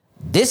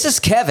This is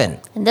Kevin.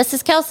 And this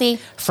is Kelsey.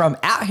 From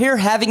Out Here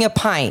Having a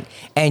Pint.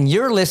 And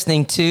you're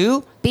listening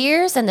to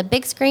Beers and the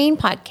Big Screen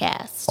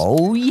Podcast.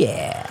 Oh,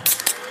 yeah.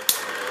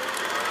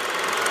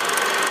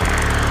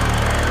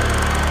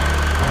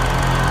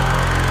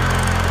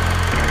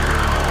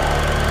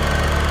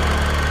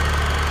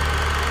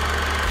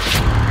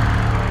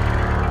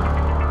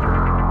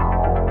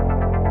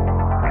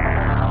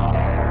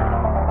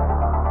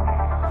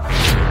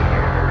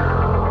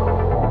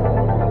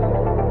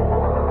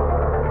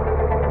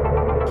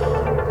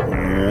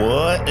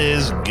 What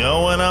is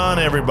going on,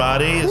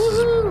 everybody? This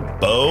is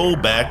Bo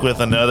back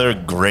with another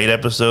great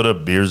episode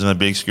of Beers on the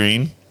Big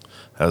Screen.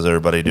 How's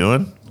everybody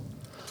doing?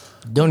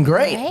 Doing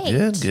great.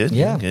 Good.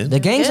 Yeah. Good. The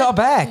gang's all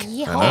back.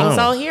 Yeah. Gang's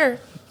all here.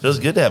 Feels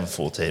good to have a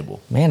full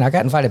table. Man, I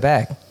got invited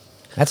back.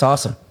 That's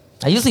awesome.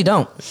 I usually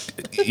don't.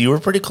 You were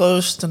pretty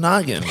close to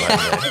not getting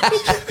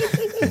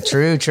invited.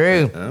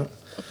 True. What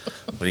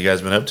have you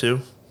guys been up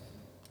to?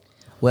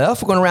 Well,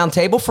 if we're going around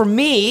table, for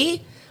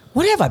me,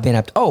 what have I been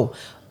up to? Oh,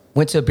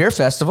 went to a beer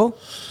festival.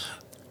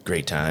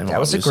 Great time. That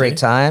was a obviously. great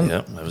time.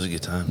 Yep, that was a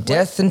good time.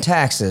 Death and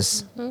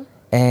Taxes.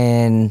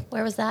 And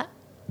Where was that?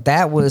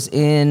 that was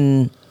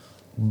in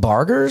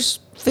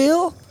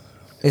Bargersville.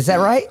 Is that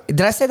right?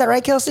 Did I say that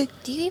right, Kelsey?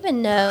 Do you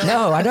even know?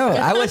 No, I don't.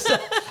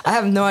 I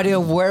have no idea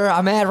where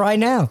I'm at right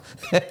now.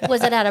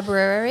 Was it at a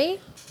brewery?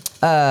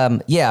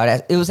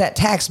 Yeah, it was at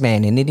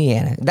Taxman in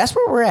Indiana. That's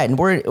where we're at, and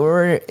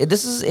we're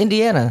this is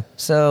Indiana.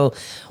 So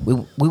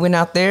we went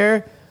out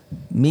there,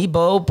 me,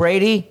 Bo,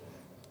 Brady,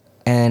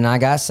 and I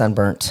got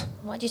sunburnt.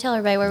 Why'd you tell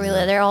everybody where we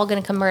live? They're all going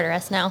to come murder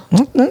us now.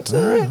 That's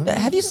all right.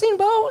 Have you seen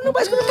Bo?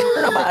 Nobody's gonna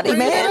murder nobody,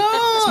 man.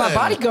 It's my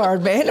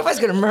bodyguard, man. Nobody's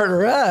gonna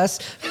murder us.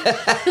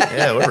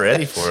 Yeah, we're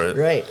ready for it.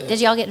 Right? Did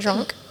y'all get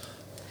drunk?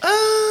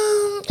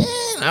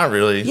 Not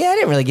really. Yeah, I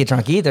didn't really get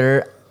drunk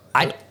either.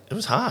 It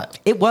was hot.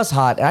 It was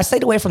hot. I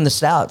stayed away from the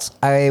stouts.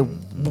 I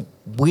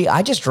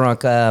just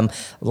drunk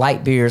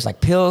light beers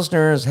like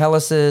Pilsners,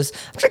 Hellas's.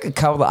 I drank a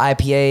couple of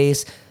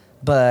IPAs,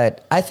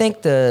 but I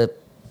think the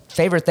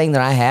favorite thing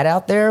that I had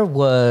out there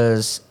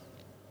was,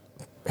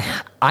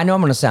 I know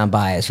I'm going to sound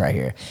biased right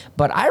here,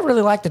 but I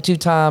really liked the 2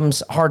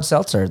 times hard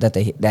seltzer that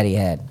he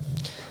had.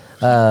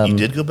 You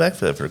did go back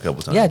for that for a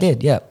couple times. Yeah, I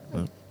did. Yeah,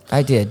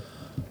 I did.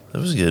 That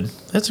was good.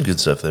 That's some good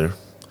stuff there.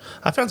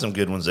 I found some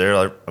good ones there.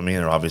 I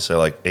mean, obviously, I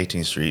like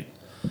 18th Street.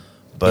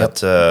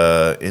 But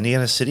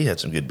Indiana City had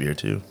some good beer,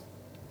 too.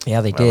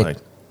 Yeah, they I did.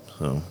 liked,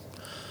 so.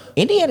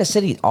 Indiana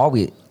City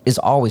is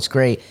always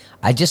great.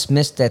 I just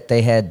missed that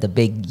they had the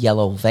big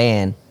yellow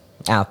van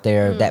out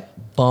there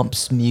that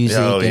bumps music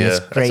and it's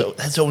great.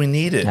 That's what we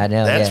needed. I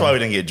know, That's yeah. why we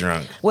didn't get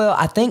drunk. Well,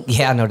 I think,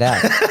 yeah, no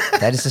doubt.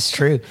 That is just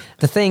true.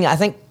 I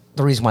think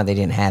the reason why they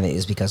didn't have it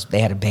is because they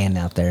had a band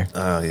out there.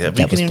 Oh, yeah. But that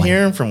you was can even playing.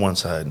 hear them from one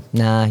side.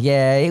 Nah,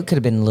 yeah, it could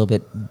have been a little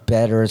bit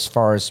better as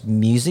far as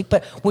music.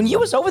 But when you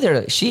was over there,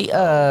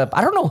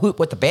 I don't know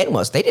what the band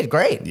was. They did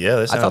great. Yeah,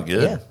 they sounded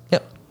good. Yeah,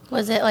 yep.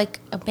 Was it like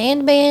a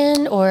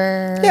band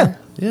or? Yeah.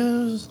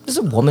 Yeah. There's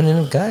a woman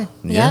and a guy.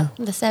 Yeah.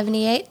 The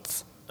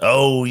 78s.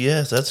 Oh,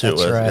 yes. That's who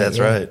That's it was. right, That's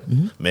yeah. right.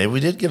 Mm-hmm. Maybe we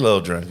did get a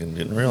little drunk and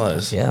didn't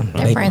realize. Yeah.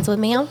 They're friends with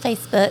me on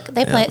Facebook.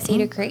 They play at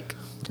Cedar Creek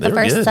They the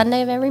were first good.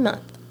 Sunday of every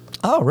month.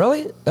 Oh,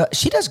 really?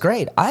 She does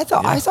great. I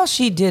thought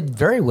she did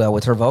very well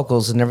with her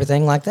vocals and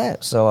everything like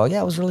that. So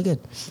yeah, it was really good.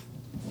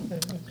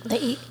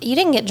 You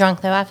didn't get drunk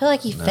though. I feel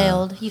like you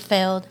failed. You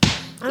failed.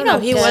 I don't know.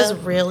 He was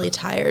really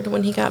tired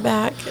when he got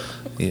back.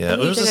 Yeah, it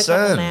He was the took a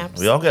couple sun. naps.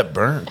 We all got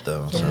burnt,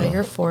 though. Yeah, So.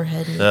 your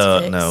forehead needs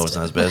fixed. No, it's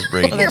not as bad as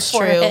Brady. Your That's true.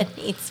 forehead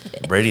needs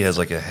fixed. Brady has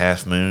like a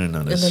half moon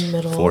on In his the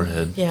middle.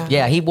 forehead. Yeah.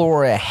 Yeah, he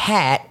wore a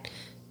hat.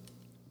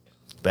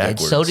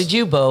 Backwards. And so did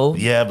you, Bo.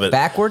 Yeah, but-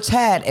 backwards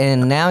hat,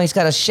 and now he's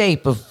got a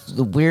shape of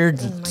the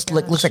weird,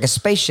 looks like a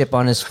spaceship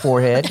on his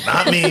forehead.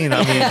 Not me,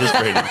 just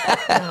Brady.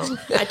 No.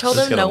 I told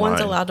Just him got no a one's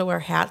line. allowed to wear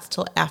hats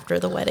till after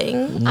the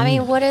wedding. I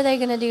mean, what are they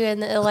gonna do?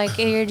 And like,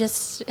 you're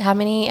just how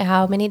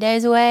many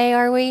days away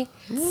are we?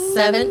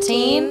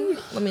 17.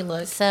 Let me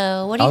look.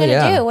 So what are you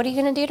gonna do? What are you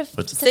gonna do to?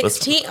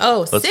 16.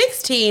 Oh,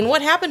 16.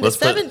 What happened to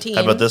 17?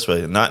 How about this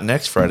way? Not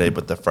next Friday,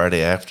 but the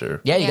Friday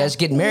after. Yeah, you guys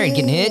getting married,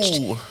 getting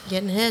hitched.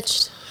 Getting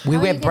hitched. We How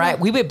are went you gonna-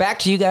 we went back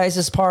to you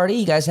guys' party.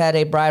 You guys had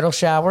a bridal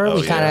shower. Oh,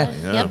 we kind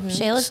of yeah. Yep,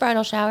 Shayla's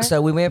bridal shower.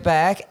 so we went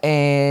back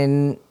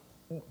and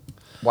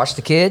watched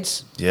the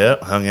kids.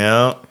 Yep, hung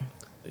out.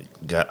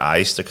 Got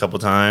iced a couple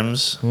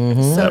times.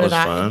 Mm-hmm. So That was did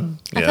I. fun.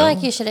 I feel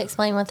like you should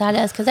explain what that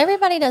is because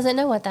everybody doesn't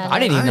know what that is. I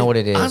didn't even know what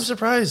it is. I'm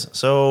surprised.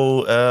 So,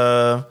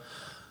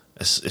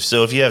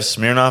 if you have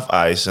Smirnoff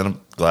Ice in a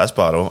glass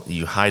bottle,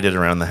 you hide it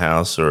around the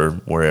house or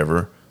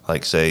wherever,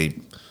 like say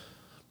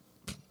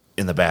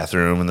in the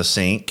bathroom, in the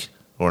sink,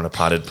 or in a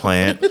potted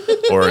plant,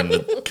 or in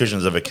the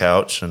cushions of a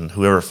couch, and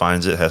whoever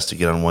finds it has to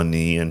get on one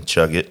knee and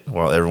chug it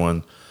while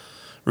everyone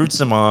roots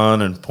them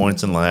on and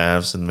points and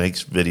laughs and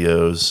makes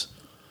videos.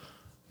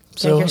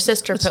 Yeah, your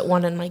sister put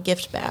one in my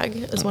gift bag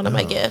as one of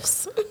my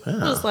gifts. I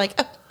was like,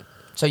 oh,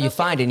 So you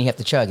find it and you have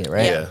to chug it,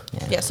 right? Yeah.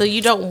 yeah, so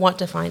you don't want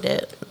to find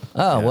it.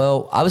 Oh,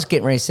 well, I was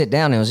getting ready to sit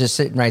down and it was just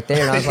sitting right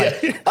there. And I was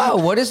like, oh,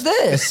 what is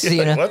this?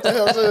 You know, What the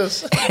hell is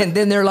this? and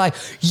then they're like,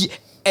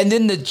 and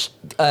then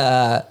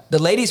the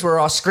ladies were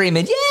all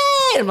screaming, yay!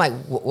 And I'm like,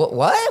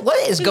 what?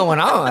 What is going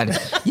on?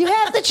 You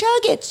have to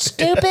chug it,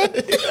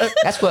 stupid.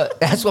 That's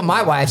what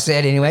my wife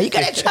said anyway. You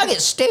gotta chug it,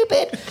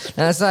 stupid.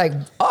 And it's like,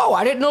 oh,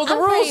 I didn't know the I'm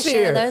rules pretty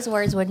here. sure those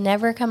words would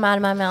never come out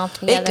of my mouth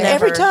together.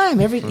 Every time,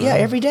 every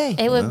day.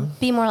 It would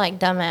be more like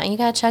dumbass. You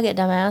gotta chug it,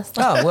 dumbass.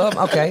 Oh, well,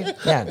 okay.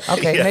 Yeah,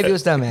 okay. Yeah. Maybe it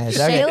was dumbass.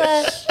 Okay.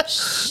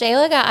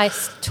 Shayla got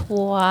iced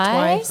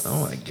twice.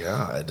 Oh my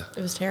God.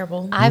 It was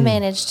terrible. I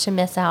managed to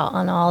miss out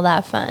on all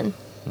that fun.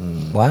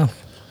 Wow.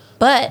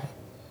 But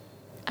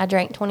I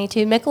drank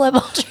 22 Michelob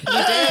Ultra.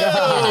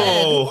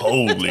 Oh,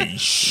 holy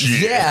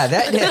shit. Yeah,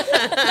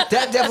 that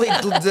definitely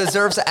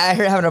deserves out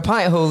here having a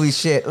pint. Holy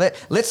shit.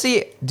 Let's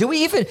see. Do we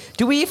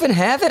even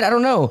have it? I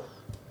don't know.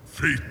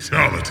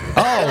 Fatality.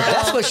 Oh,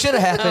 that's what should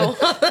have happened.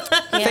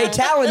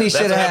 Fatality That's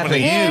should what have happened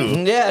happened. to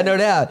you. Yeah, no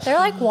doubt. They're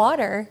like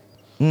water.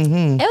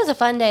 Mm-hmm. It was a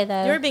fun day,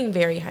 though. You were being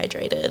very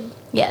hydrated.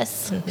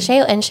 Yes.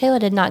 Shayla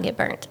did not get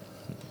burnt.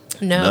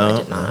 No, I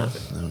did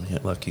not. No, you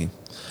got lucky.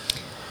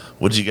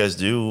 What did you guys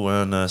do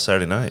on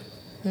Saturday night?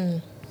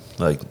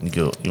 Like,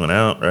 you went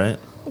out, right?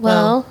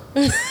 Well,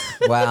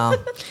 Wow.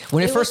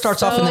 When it It first was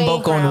starts off so and then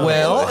both going, crowded.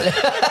 well,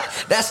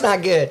 that's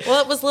not good.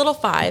 Well, it was Little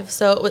Five,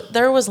 so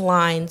there was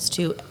lines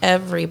to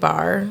every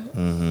bar,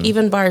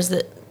 even bars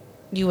that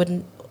you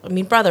wouldn't. I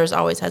mean, Brothers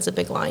always has a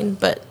big line,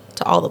 but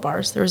to all the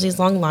bars, there was these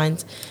long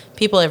lines,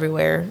 people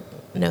everywhere.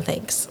 No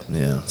thanks.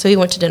 Yeah. So we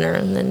went to dinner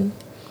and then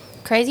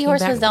Crazy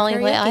Horse back was the with only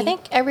place. I karaoke.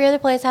 think every other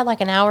place had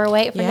like an hour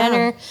wait for Yeah.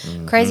 dinner.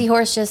 Crazy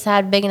Horse just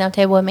had a big enough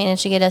table and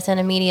managed to get us in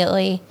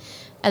immediately.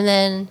 And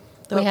then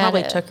though we it had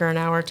probably a, took her an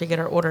hour to get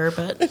our order,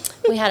 but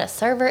we had a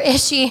server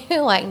issue.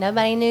 Like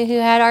nobody knew who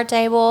had our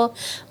table.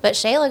 But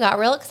Shayla got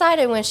real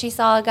excited when she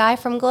saw a guy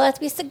from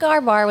Gillespie Cigar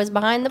Bar was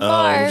behind the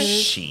bar. Oh,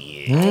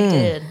 shit.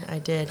 I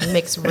did. He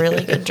makes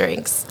really good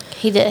drinks.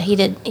 He did.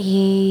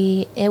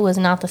 It was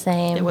not the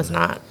same It was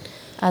not.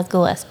 as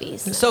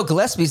Gillespie's. So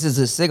Gillespie's is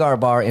a cigar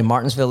bar in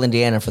Martinsville,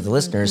 Indiana. For the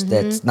listeners,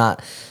 that's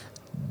not.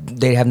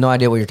 They have no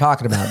idea what you're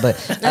talking about. But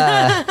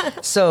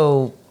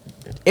so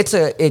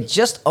it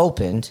just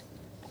opened.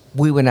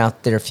 We went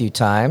out there a few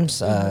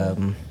times.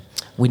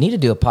 We need to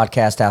do a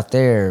podcast out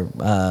there,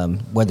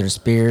 whether it's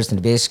beers and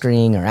the big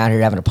screen or out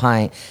here having a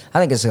pint. I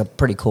think it's a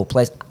pretty cool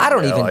place. I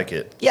Yeah, I like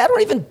it. Yeah, I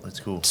don't even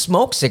That's cool.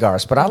 smoke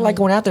cigars, but I like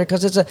going out there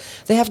because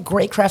they have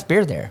great craft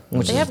beer there.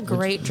 Which They have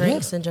great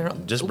drinks in general.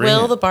 Just bring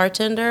Will, it. the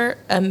bartender,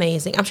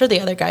 amazing. I'm sure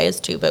the other guy is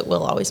too, but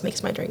Will always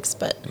makes my drinks.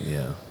 But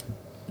Yeah.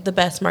 the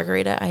best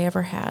margarita I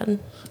ever had.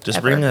 Just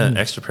ever. bring an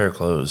extra pair of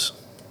clothes.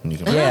 And you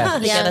can Yeah.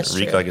 Yeah, that's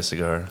reek true. like a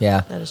cigar.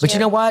 Yeah, That is but you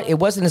true. know what? It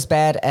wasn't as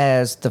bad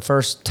as the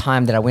first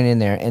time that I went in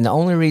there, and the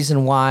only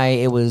reason why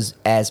it was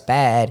as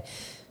bad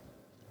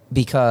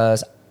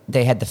because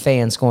they had the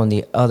fans going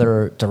the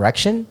other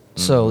direction,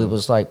 so it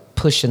was like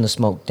pushing the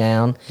smoke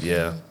down.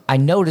 Yeah. I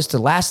noticed the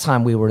last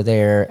time we were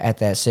there at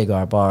that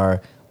cigar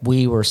bar,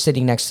 we were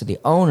sitting next to the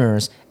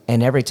owners,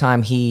 and every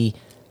time he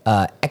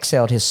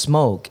exhaled his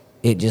smoke,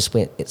 it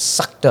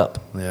sucked up,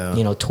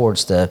 Yeah.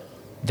 towards the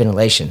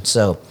ventilation.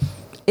 So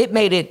it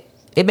made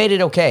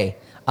it okay.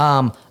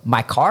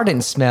 My car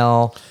didn't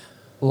smell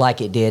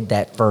like it did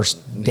that first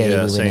day Yeah,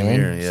 we went same in.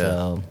 here, yeah.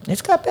 So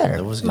it's got better.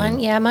 That was good.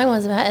 Mine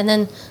was bad. And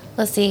then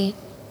let's see,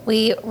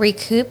 we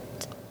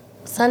recouped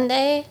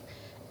Sunday,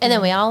 and then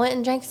we all went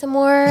and drank some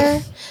more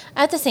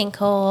at the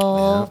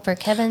sinkhole for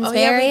Kevin's Oh,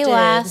 yeah, we very did.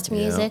 last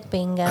music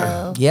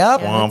bingo. Yep. Yeah,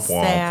 Womp, that's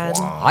womp, sad.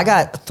 womp. I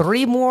got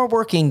 3 more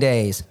working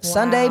days: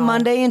 Sunday, Wow.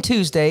 Monday, and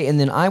Tuesday, and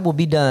then I will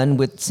be done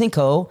with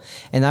Cinco,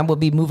 and I will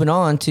be moving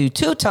on to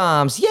 2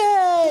 Toms. Yay!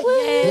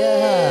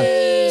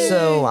 Yeah.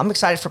 So I'm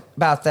excited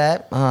about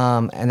that,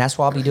 and that's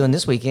what I'll be doing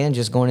this weekend.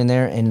 Just going in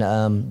there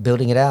and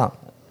building it out.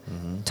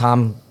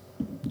 Tom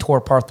tore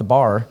apart the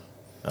bar.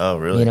 Oh,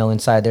 really?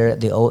 Inside there,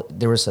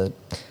 there was a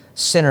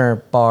center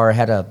bar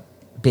had a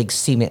big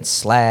cement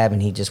slab,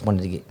 and he just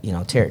wanted to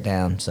get tear it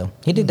down. So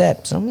he did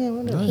that. So yeah,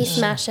 we'll do it. He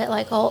smashed it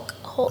like Hulk.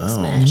 Hulk Oh.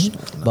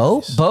 smashed.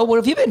 Bo, what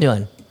have you been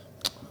doing?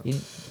 We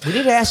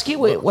need to ask you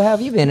what have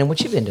you been and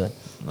what you've been doing.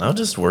 I was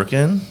just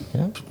working,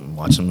 Yeah.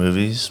 watching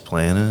movies,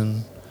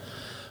 planning.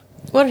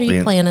 What are you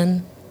Being-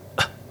 planning?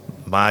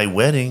 My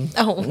wedding,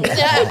 Oh.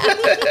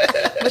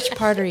 Which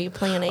part are you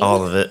planning?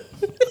 all of it.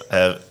 I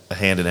have a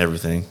hand in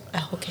everything.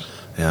 Oh, okay.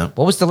 Yeah.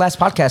 What was the last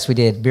podcast we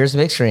did? Beers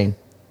and Big Screen.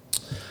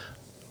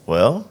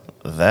 Well,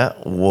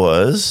 that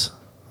was.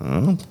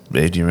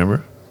 Babe, do you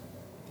remember?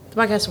 The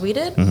podcast we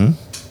did? Mm-hmm.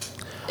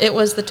 It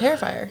was The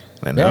Terrifier.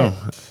 I know.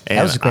 Yeah.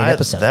 That was a great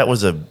episode. That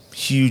was a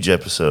huge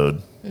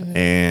episode,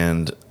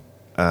 and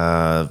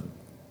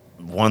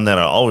one that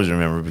I always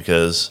remember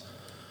because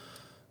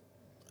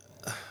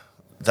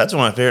that's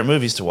one of my favorite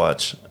movies to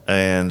watch.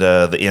 And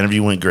the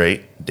interview went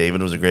great.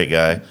 David was a great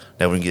guy.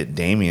 Now we can get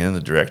Damien,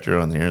 the director,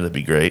 on there. That'd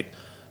be great.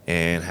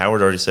 And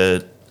Howard already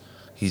said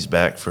he's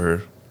back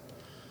for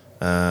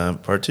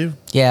part 2.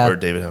 Yeah. Or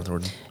David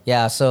Howard.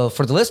 Yeah, so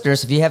for the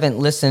listeners, if you haven't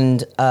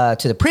listened to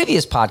the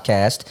previous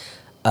podcast,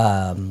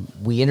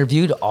 We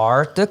interviewed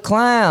Art the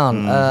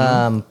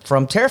Clown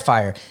from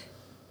Terrifier.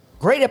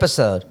 Great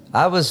episode.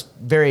 That was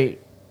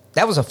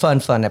a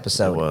fun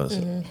episode. It was.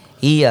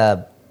 He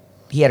had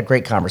a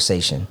great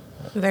conversation.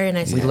 Very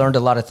nice. We learned a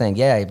lot of things.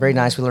 Yeah, very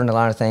nice. We learned a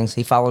lot of things.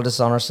 He followed us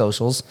on our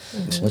socials,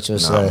 which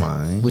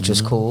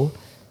was cool.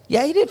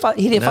 Yeah, he did.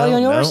 He didn't follow you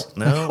on yours.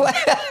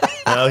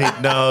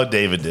 No,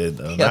 David did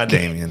though, not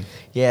Damien.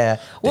 Yeah.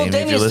 Well,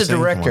 Damien, Damien's the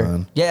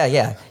director.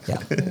 Yeah.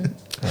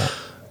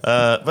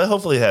 But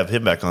hopefully have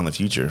him back on in the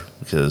future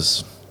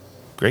because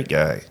great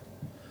guy,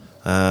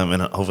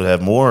 and hopefully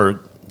have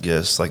more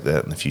guests like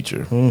that in the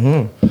future.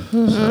 I'm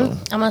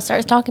gonna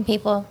start stalking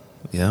people.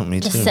 Yeah, me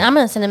too. I'm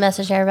gonna send a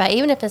message to everybody,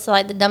 even if it's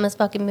like the dumbest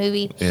fucking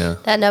movie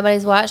that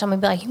nobody's watched. I'm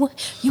gonna be like, you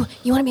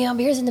want to be on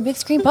Beers in the Big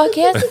Screen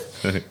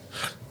podcast?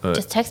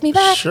 Just text me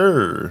back.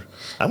 Sure.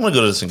 I'm gonna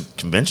go to some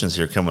conventions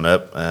here coming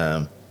up,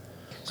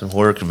 some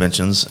horror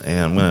conventions, and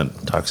I'm gonna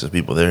talk to some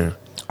people there.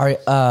 All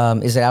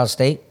right. Is it out of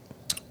state?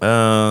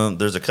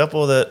 There's a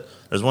couple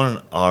there's one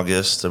in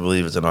August. I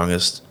believe it's in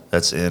August.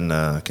 That's in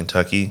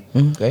Kentucky.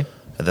 Okay.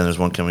 And then there's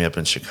one coming up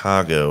in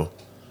Chicago.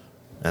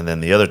 And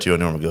then the other two I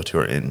normally go to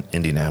are in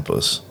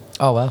Indianapolis.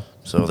 Oh, wow.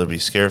 So there'll be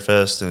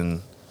Scarefest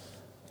in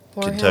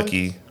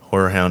Kentucky,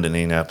 Horror Hound in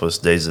Indianapolis,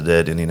 Days of the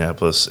Dead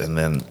Indianapolis, and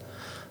then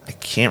I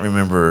can't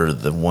remember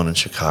the one in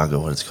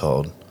Chicago, what it's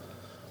called.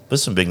 But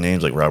some big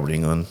names like Robert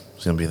Englund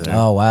is going to be there.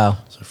 Oh, wow.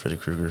 So Freddy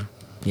Krueger.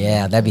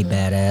 Yeah, that'd be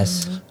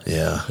badass.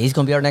 Yeah. He's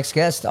going to be our next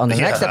guest on the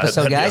next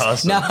episode, that'd be guys.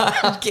 awesome. No,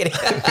 I'm kidding.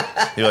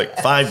 You're like,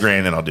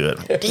 $5,000 and I'll do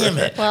it. Damn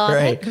it. Well,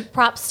 Right. I think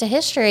props to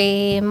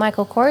history.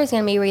 Michael Corey's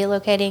going to be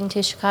relocating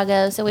to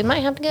Chicago, so we might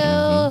have to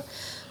go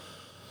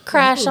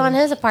crash on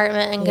his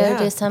apartment and go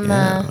do some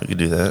we could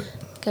do that.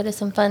 go do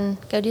some fun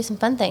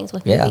things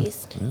with Yeah.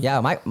 movies. Yeah,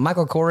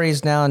 Michael Corey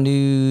is now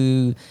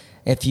new.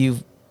 If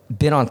you've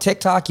been on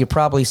TikTok, you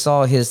probably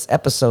saw his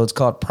episodes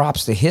called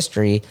Props to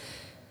History.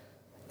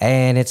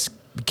 And it's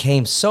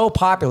became so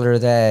popular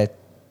that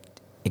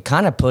it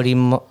kind of put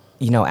him,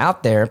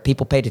 out there.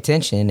 People paid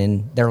attention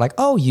and they're like,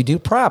 oh, you do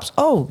props.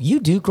 Oh, you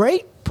do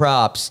great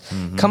props.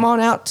 Come on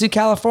out to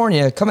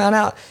California. Come on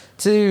out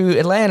to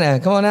Atlanta.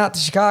 Come on out to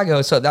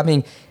Chicago. So, I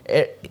mean,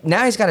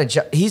 now he's got a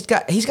job. He's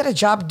got a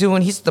job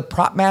doing. He's the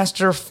prop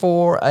master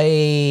for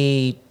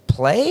a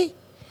play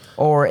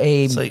or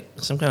a. It's like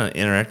some kind of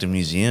interactive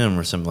museum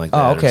or something like Oh,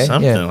 that. okay, Or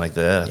something yeah. like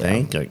that, I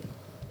think. Like,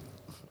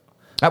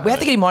 We have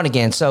to get him on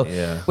again. So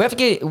Yeah. we have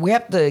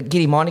to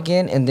get him on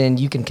again, and then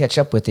you can catch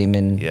up with him.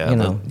 And yeah,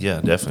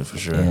 definitely for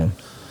sure.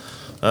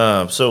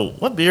 Yeah. So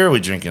what beer are we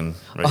drinking?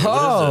 Right here?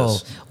 What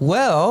is this?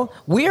 Well,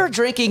 we are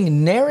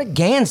drinking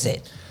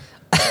Narragansett.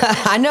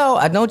 I know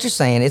what you're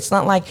saying. It's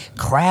not like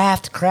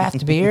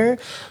craft beer,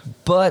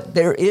 but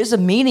there is a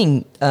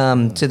meaning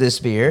to this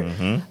beer.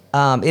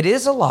 It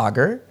is a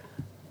lager.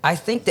 I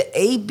think the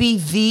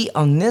ABV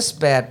on this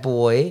bad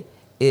boy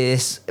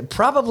is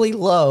probably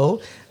low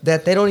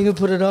that they don't even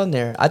put it on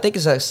there. I think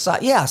it's a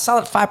solid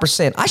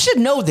 5%. I should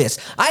know this.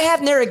 I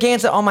have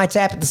Narragansett on my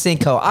tap at the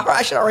Cinco.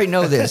 I should already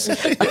know this.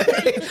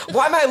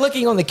 Why am I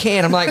looking on the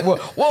can? I'm like, well,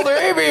 the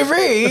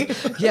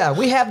ABV. Yeah,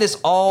 we have this.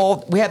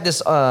 We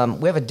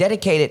have a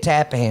dedicated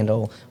tap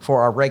handle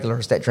for our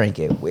regulars that drink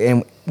it,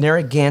 and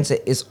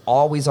Narragansett is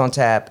always on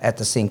tap at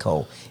the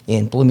Cinco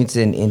in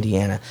Bloomington,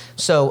 Indiana.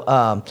 So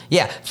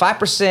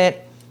 5%.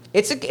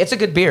 It's a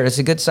good beer. It's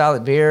a good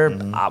solid beer.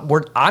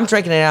 I'm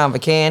drinking it out of a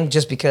can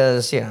just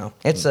because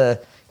because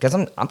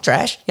I'm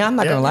trash. Yeah, I'm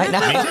not gonna lie.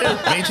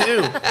 Me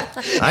too.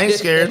 I ain't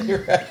scared.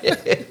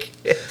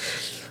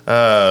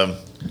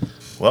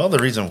 Well, the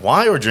reason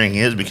why we're drinking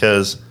it is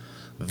because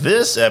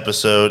this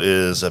episode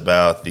is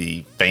about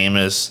the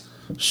famous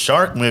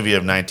shark movie of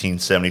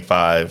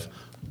 1975,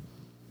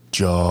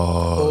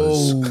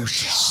 Jaws. Oh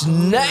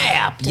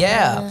snap!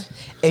 Yeah,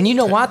 and you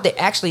know what? They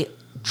actually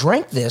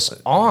drank this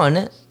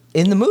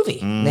in the movie.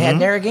 They had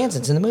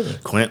Narragansetts in the movie.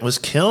 Quint was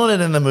killing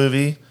it in the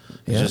movie.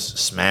 He's just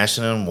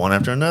smashing them one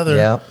after another.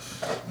 Yeah.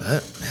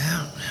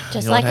 Just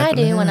You know like what I happened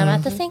do when I'm now?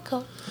 at the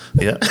Cinco.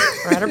 Yeah.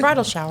 Or at a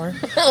bridal shower.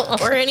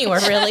 Or anywhere,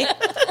 really.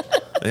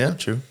 Yeah,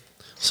 true.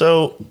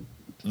 So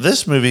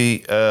this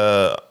movie,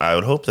 I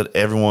would hope that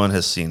everyone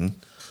has seen.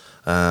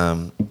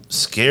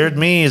 Scared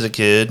me as a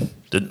kid.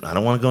 I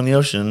don't want to go in the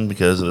ocean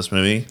because of this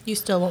movie. You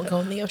still won't go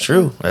in the ocean.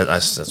 True.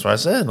 That's what I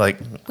said. Like,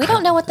 We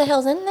don't know what the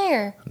hell's in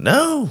there.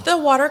 no. The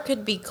water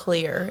could be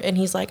clear, and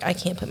he's like, I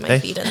can't put my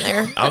feet in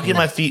there. I'll get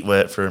my feet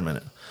wet for a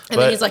minute. And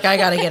then he's like, I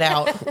gotta get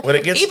out. when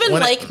it gets Even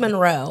when Lake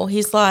Monroe,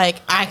 he's like,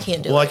 I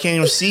can't do well, I it. can't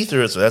even see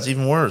through it, so that's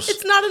even worse.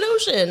 It's not an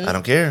ocean. I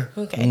don't care.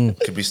 Okay.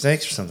 Could be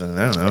snakes or something.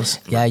 I don't know.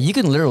 Yeah, you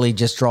can literally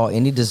just draw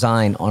any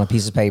design on a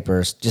piece of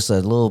paper, just a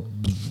little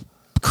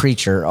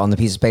creature on the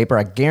piece of paper.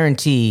 I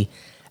guarantee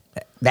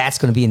that's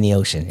going to be in the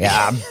ocean.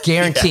 Yeah, I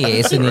guarantee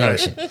it's in the right.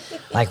 ocean.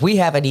 Like we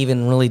haven't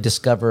even really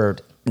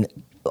discovered. We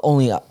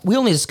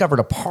only discovered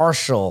a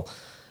partial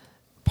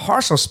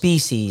partial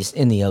species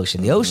in the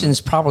ocean. The ocean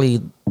is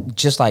probably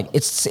just like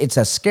it's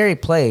a scary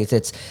place.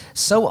 It's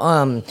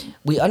so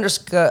we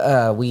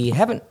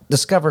haven't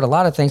discovered a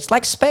lot of things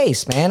like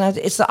space, man.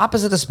 It's the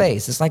opposite of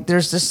space. It's like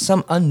there's just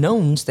some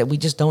unknowns that we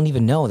just don't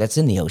even know that's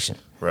in the ocean.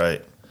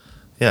 Right.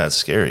 Yeah, it's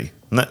scary.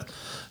 I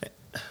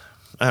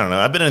don't know.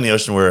 I've been in the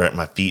ocean where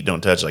my feet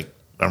don't touch. Like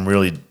I'm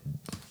really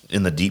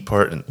in the deep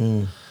part,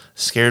 and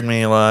scared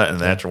me a lot.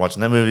 And after watching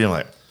that movie, I'm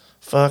like,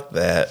 fuck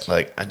that.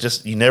 Like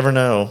you never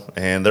know.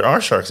 And there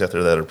are sharks out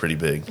there that are pretty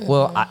big.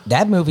 Well,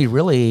 that movie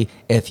really,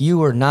 if you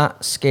were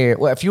not scared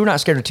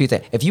of two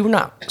things, if you were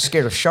not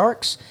scared of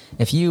sharks,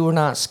 if you were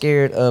not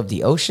scared of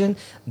the ocean,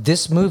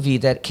 this movie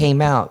that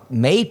came out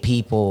made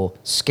people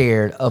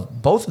scared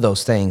of both of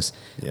those things.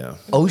 Yeah.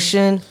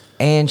 Ocean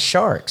and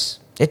sharks.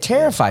 It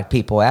terrified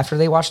people after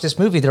they watched this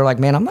movie. They're like,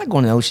 man, I'm not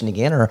going to the ocean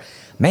again. Or,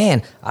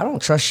 man, I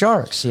don't trust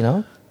sharks, you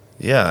know?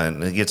 Yeah,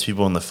 and it gets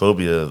people in the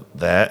phobia of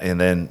that.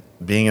 And then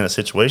being in a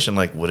situation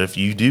like, what if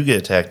you do get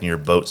attacked and your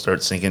boat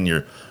starts sinking?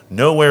 You're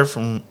nowhere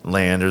from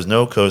land. There's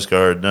no Coast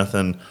Guard,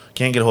 nothing.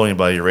 Can't get a hold of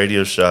anybody. Your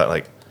radio's shot.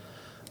 Like,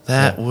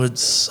 that would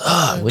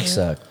suck. Would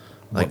suck.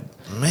 Like,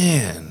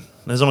 man,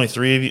 there's only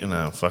 3 of you.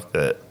 No, fuck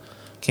that.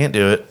 Can't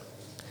do it.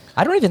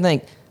 I don't even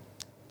think,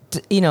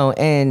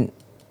 and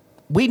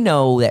we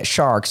know that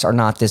sharks are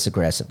not this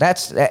aggressive.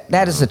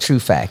 That is a true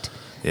fact.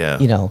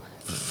 Yeah.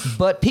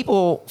 But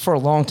people for a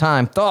long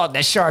time thought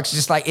that sharks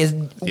just like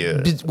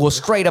will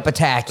straight up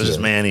attack you. Just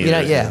man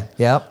eaters. Yeah.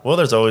 Yep. Well,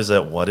 there's always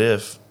that what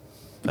if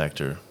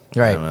factor.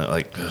 Right.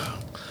 Like, I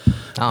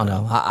don't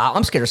know.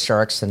 I'm scared of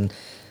sharks, and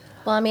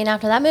Well, I mean,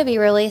 after that movie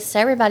released,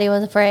 everybody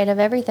was afraid of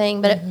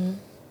everything, but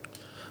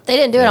they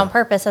didn't do it on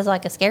purpose as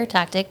like a scare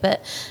tactic.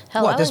 But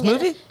hell, What, this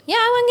movie? Yeah,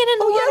 I wouldn't get in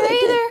the water they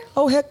did. either.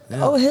 Oh heck!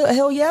 Oh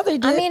hell yeah, they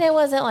did. I mean, it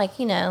wasn't like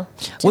to well,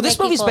 this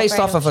make movie's people based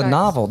afraid off of a sharks.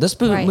 novel. This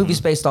Right.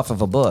 movie's based off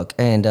of a book,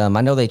 and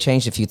I know they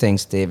changed a few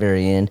things at the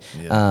very end.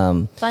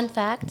 Yeah. Fun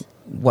fact: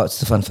 What's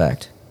the fun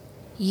fact?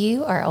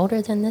 you are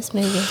older than this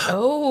movie.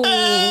 Oh.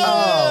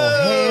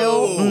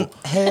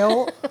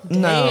 Hell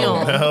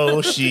no,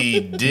 no, she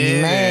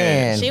did.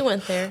 man. She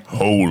went there.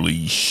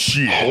 Holy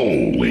shit.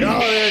 Holy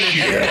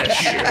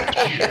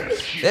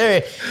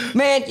There,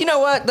 man. You know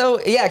what though?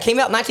 Yeah, it came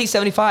out in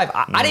 1975.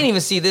 I didn't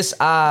even see this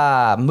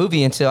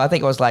movie until I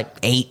think it was like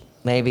 8,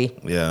 maybe.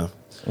 Yeah.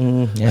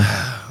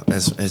 Yeah.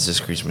 It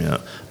just creeps me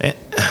out. And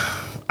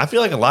I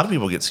feel like a lot of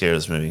people get scared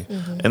of this movie,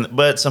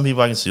 but some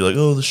people I can see like,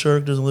 oh, the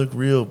shark doesn't look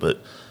real. But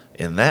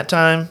in that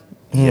time,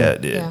 yeah,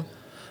 it did. Yeah.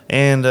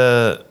 And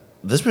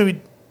this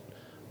movie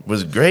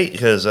was great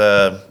because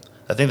I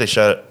think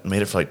they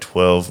made it for like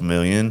 $12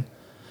 million,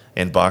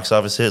 and box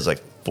office hits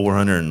like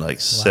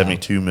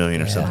 472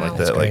 million or something like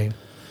That's that. great. Like,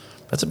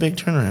 that's a big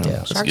turnaround. Yeah.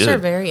 That's Sharks good. are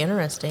very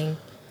interesting.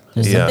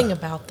 There's Yeah. something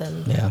about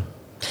them. Yeah.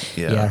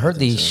 Yeah, I heard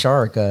the think so.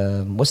 shark.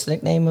 What's the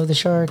nickname of the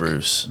shark?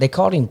 Bruce. They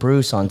called him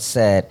Bruce on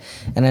set,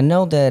 and I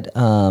know that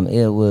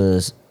it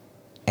was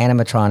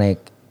animatronic,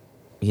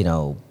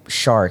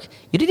 shark.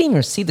 You didn't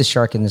even see the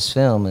shark in this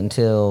film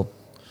until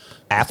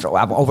after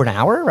over an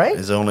hour, right?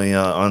 It's only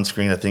on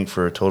screen, I think,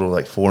 for a total of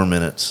like 4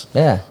 minutes.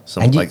 Yeah,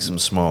 Some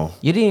small.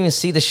 You didn't even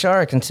see the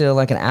shark until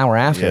like an hour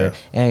after. Yeah.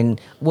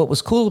 And what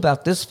was cool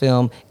about this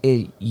film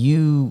is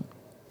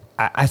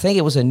I think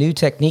it was a new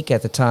technique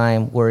at the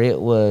time where it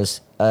was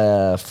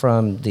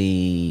from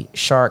the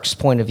shark's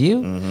point of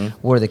view,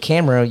 where the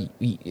camera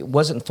it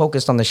wasn't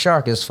focused on the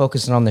shark, it was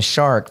focusing on the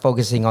shark,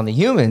 focusing on the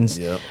humans,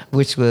 Yep.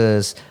 which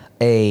was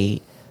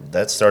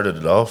That started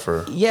it all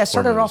for. it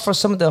started horror off for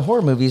some of the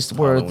horror movies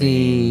where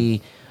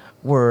Halloween.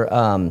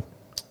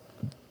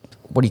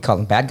 what do you call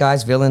them? Bad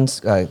guys,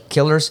 villains,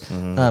 killers.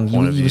 Point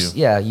of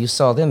view. You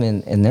saw them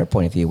in their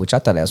point of view, which I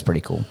thought that was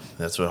pretty cool.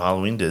 That's what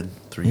Halloween did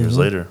 3 years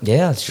later.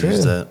 Yeah, it's They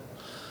used true. that.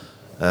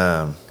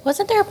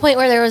 Wasn't there a point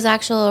where there was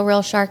a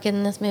real shark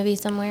in this movie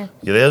somewhere?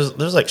 Yeah,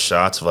 there's like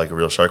shots of like a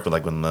real shark, with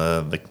like when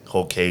the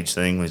whole cage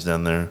thing was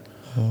down there,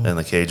 in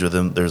the cage with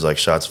him. There's like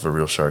shots of a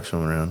real shark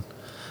swimming around.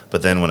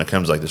 But then when it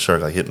comes like the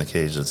shark like hitting the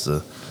cage, it's the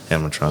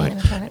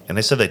animatronic. And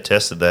they said they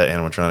tested that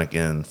animatronic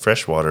in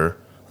freshwater,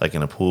 like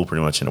in a pool,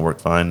 pretty much, and it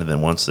worked fine. And then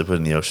once they put it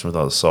in the ocean with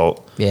all the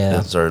salt,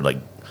 it started like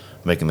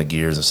making the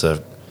gears and stuff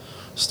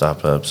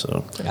stop up.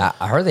 So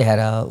I heard they had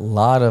a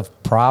lot of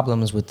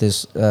problems with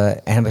this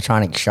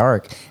animatronic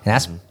shark, and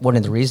that's one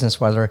of the reasons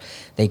why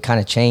they kind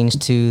of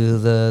changed to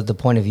the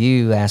point of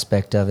view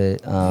aspect of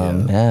it.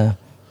 Yeah.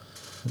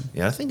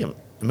 yeah, I think it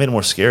made it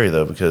more scary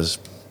though, because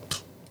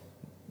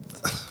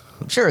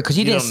Sure, because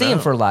you didn't don't see him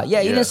know. for a while.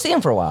 Yeah, you Yeah. didn't see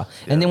him for a while.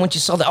 And then once you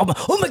saw that,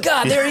 oh my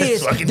God, there he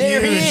is. It's fucking There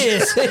he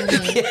huge.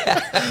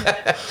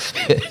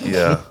 is.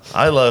 yeah,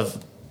 I love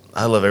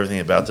everything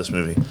about this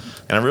movie,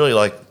 and I really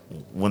like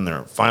when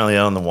they're finally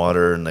out on the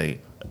water and they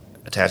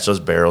attach those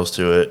barrels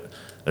to it.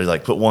 They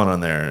like put one on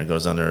there and it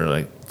goes under.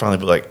 Like finally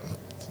put like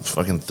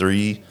fucking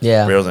 3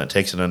 Yeah. barrels and it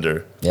takes it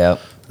under. Yeah.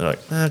 They're like,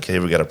 okay,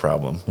 we got a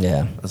problem.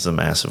 Yeah. That's a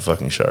massive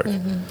fucking shark.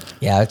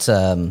 Yeah, it's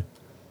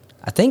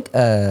I think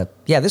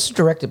this is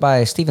directed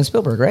by Steven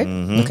Spielberg, right?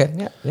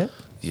 Okay. Yeah.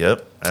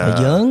 Yep. A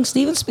young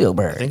Steven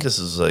Spielberg. I think this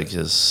is like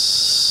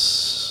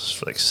his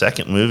like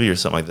second movie or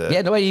something like that.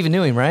 Yeah, nobody even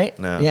knew him, right?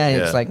 No, Yeah, yeah.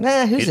 it's like,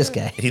 nah, who's this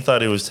guy? He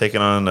thought he was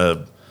taking on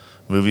a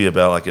movie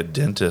about like a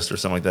dentist or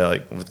something like that.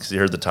 Like, because he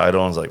heard the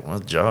title and was like,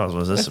 "What Jaws?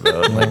 What is this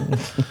about?" Like,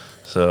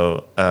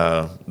 so,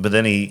 but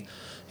then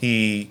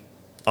he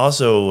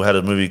also had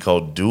a movie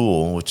called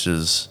Duel, which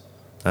is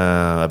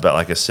about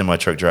like a semi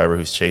truck driver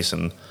who's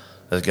chasing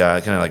a guy,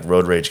 kind of like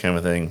road rage kind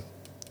of thing,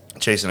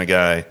 chasing a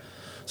guy.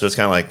 So it's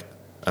kind of like,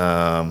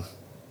 kind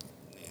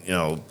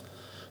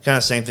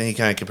of same thing. He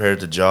kind of compared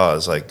it to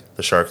Jaws, like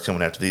the sharks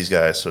coming after these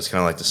guys. So it's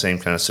kind of like the same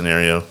kind of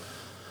scenario.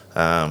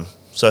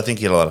 So I think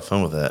he had a lot of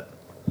fun with that.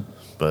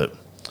 But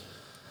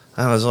I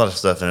don't know, there's a lot of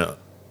stuff in it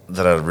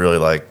that I really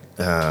like.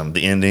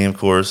 The ending, of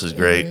course, is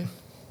great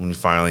when you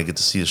finally get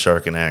to see the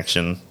shark in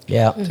action.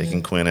 Yeah.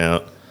 Taking Quinn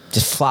out.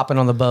 Just flopping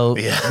on the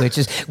boat, Yeah. which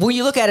is, when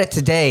you look at it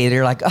today,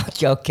 they're like,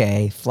 oh,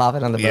 okay,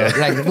 flopping on the boat,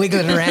 Yeah. like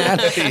wiggling around.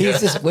 He's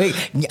just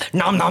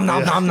nom, nom,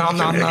 nom, nom, nom,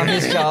 nom, nom.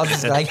 His jaws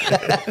is like,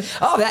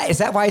 oh, is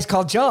that why he's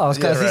called Jaws?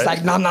 Because Yeah, he's right.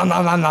 like, nom, nom,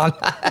 nom, nom, nom.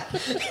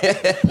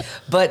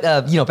 But,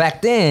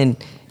 back then,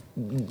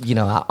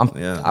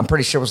 I'm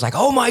pretty sure it was like,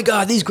 oh my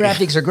God, these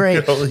graphics are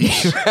great. Holy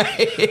shit.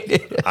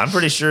 Right? I'm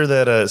pretty sure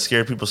that it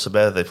scared people so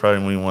bad that they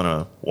probably wouldn't want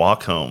to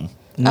walk home.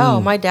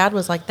 Oh, my dad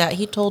was like that.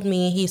 He told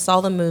me he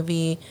saw the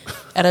movie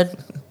at a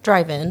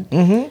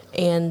drive-in,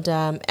 and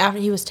after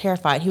he was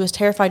terrified. He was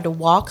terrified to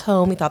walk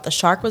home. He thought the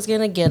shark was going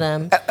to get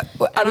him.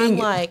 I mean, I'm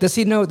like, does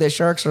he know that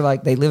sharks are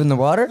like, they live in the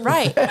water?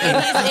 right.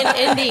 And he's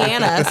in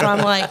Indiana, so I'm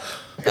like,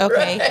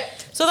 okay. Right.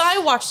 So then I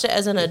watched it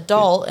as an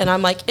adult, and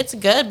I'm like, it's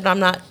good, but I'm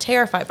not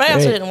terrified. But I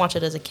also Right. didn't watch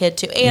it as a kid,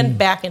 too. And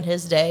back in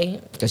his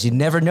day. Because you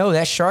never know,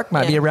 that shark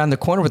might be Yeah. around the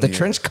corner with a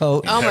trench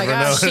coat. Oh, my never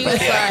gosh. know. She was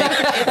like,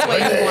 it's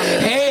waiting for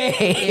me.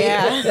 Hey!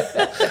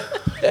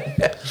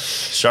 Yeah.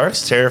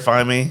 Sharks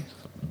terrify me,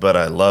 but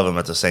I love them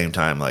at the same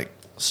time. Like,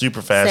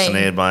 super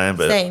fascinated by them,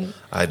 but Same.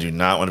 I do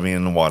not want to be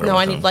in the water. No,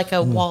 with I need them. like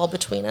a wall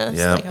between us.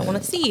 Yeah. Like, I want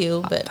to see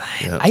you, but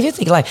I just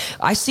think, like,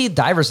 I see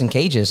divers in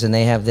cages and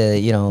they have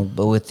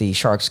with the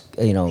sharks,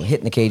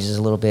 hitting the cages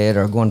a little bit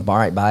or going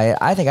right by it.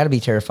 I think I'd be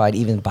terrified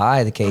even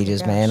by the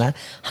cages, gosh. man. I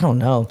don't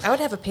know. I would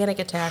have a panic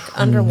attack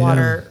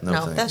underwater. No, No,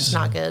 thanks. that's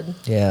not good.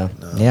 Yeah.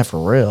 Yeah,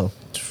 for real.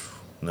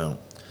 No.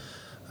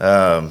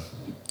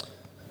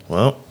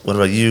 Well, what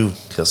about you,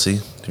 Kelsey?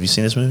 Have you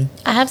seen this movie?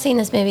 I have seen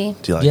this movie.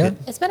 Do you like Yeah. it?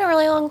 It's been a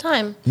really long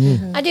time.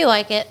 I do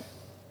like it.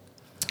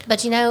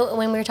 But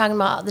when we were talking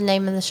about the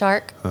name of the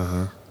shark,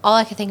 all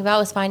I could think about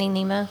was Finding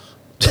Nemo.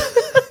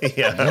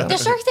 Yeah. The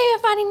shark's name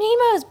of Finding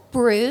Nemo is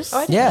Bruce. Oh,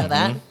 I didn't Yeah. know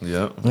that.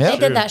 Yeah. Yeah. They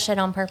did that shit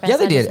on purpose. Yeah,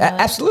 they I did. just know it.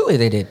 Absolutely,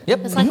 they did.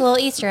 Yep. It's like a little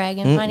Easter egg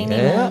in Finding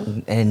Yeah.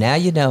 Nemo. And now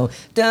you know.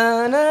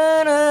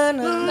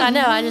 Da-na-na-na. I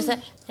know. I just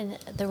and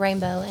the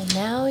rainbow, and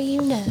now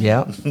you know.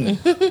 Yeah.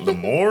 The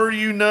more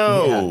you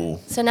know.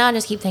 So now I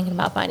just keep thinking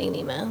about Finding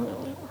Nemo.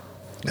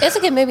 It's a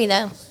good movie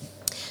though.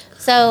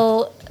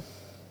 So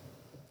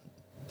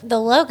the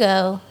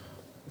logo,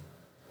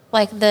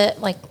 like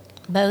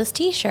Bo's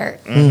T-shirt,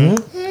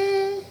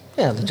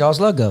 Yeah, the Jaws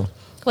logo.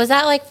 was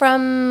that like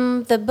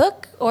from the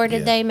book, or did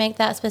Yeah. they make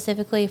that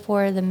specifically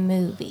for the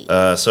movie?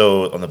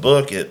 So on the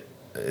book,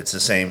 it's the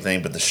same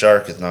thing, but the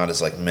shark is not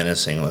as like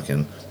menacing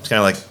looking. It's kind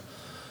of like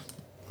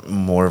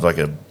more of like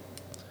a,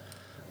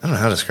 I don't know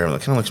how to describe it.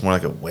 It kind of looks more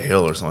like a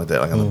whale or something like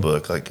that, like on the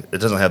book. Like it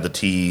doesn't have the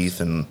teeth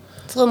and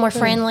It's a little more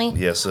friendly.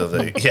 yeah. So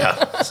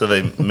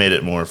they made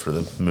it more for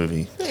the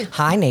movie.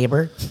 Hi,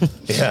 neighbor.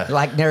 Yeah.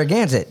 Like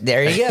Narragansett.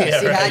 There you go. Yeah,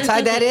 See how I right.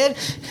 tied that in?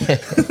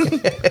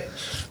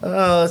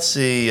 Let's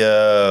see.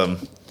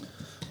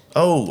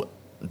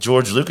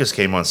 George Lucas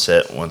came on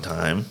set one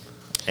time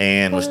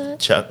and was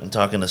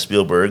talking to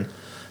Spielberg,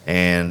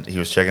 and he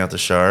was checking out the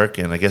shark,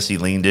 and I guess he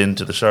leaned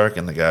into the shark,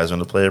 and the guys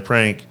wanted to play a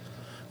prank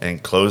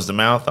and closed the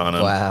mouth on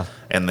him. Wow.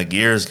 And the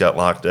gears got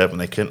locked up, and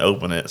they couldn't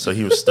open it, so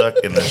he was stuck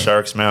in the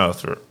shark's mouth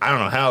for I don't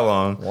know how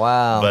long.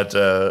 Wow. But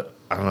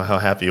I don't know how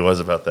happy he was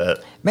about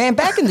that. Man,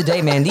 back in the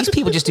day, man, these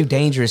people just do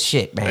dangerous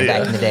shit, man.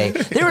 Back in the day,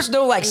 there was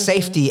no like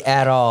safety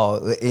at all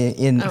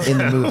in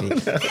the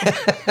movie.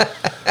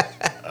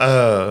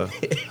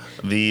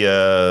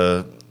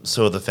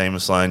 The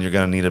famous line, "You're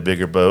gonna need a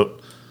bigger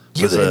boat."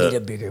 You're was gonna need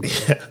a bigger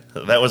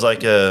boat. That was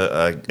like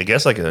I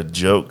guess like a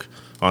joke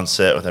on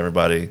set with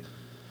everybody,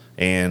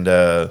 and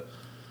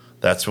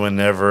that's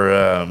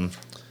whenever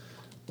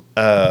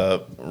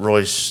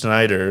Roy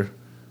Schneider,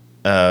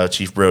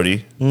 Chief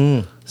Brody,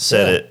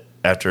 said yeah. it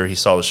after he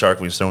saw the shark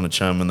when he was throwing a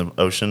chum in the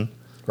ocean.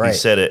 He Right.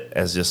 said it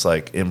as just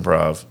like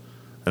improv,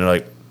 and they're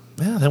like,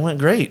 "Yeah, that went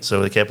great,"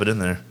 so they kept it in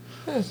there.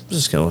 It's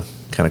just kind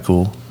of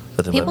cool.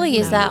 that they People let-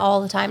 use that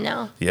all the time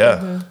now.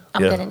 Yeah,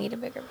 I'm yeah. gonna need a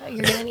bigger boat.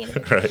 You're gonna need a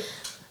bigger right.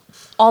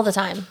 all the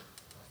time.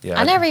 Yeah,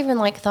 I never even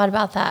thought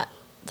about that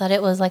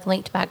it was like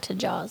linked back to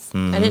Jaws.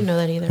 I didn't know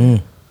that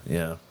either.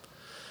 Yeah.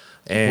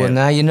 And Well,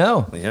 now you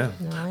know. yeah.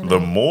 I know. The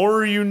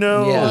more you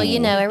know. Yeah.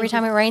 Well, every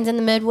time it rains in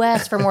the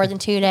Midwest for more than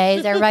 2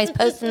 days, everybody's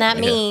posting that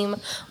meme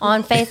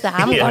on Facebook.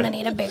 I'm Yeah. going to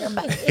need a bigger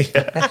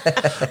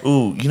boat.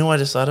 Ooh, you know what I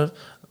just thought of?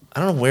 I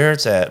don't know where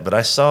it's at, but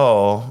I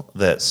saw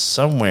that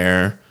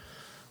somewhere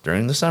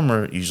during the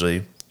summer,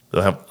 usually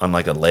they'll have on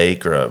like a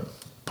lake or a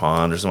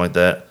pond or something like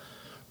that,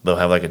 they'll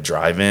have like a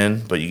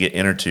drive-in, but you get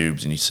inner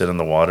tubes and you sit in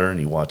the water and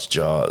you watch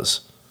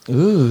Jaws.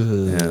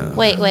 Ooh. Yeah.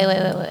 Wait.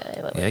 Yeah. What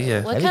That'd be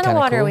kind of kinda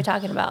water are cool. we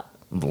talking about?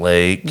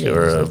 Lake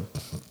or a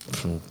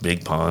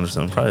big pond or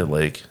something. Probably a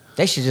lake.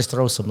 They should just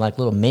throw some like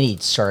little mini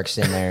sharks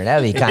in there.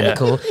 That'd be kind of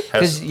cool. Have,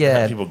 'Cause,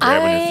 have people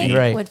grabbing your I feet.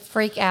 Right. would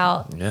freak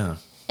out Yeah.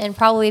 and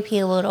probably pee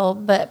a little,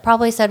 but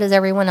probably so does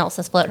everyone else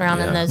that's floating around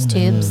in Yeah. those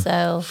tubes.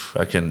 So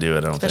I couldn't do it,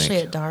 I don't Especially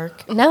think. at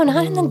dark. no,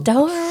 not in the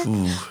dark.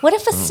 What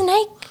if a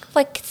snake,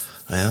 like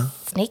Yeah.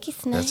 snaky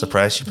snake? That's the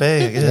price you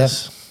pay, I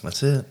guess.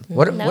 That's it.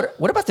 What, No.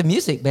 what about the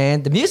music,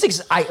 man? The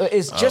music's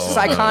is just as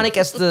iconic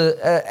as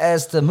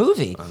the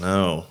movie. I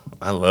know.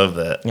 I love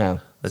that. Yeah.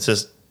 It's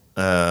just,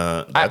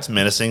 that's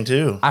menacing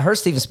too. I heard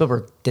Steven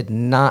Spielberg did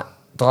not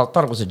thought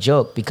it was a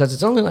joke because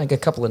it's only like a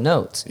couple of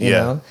notes, you Yeah.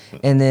 know,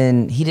 and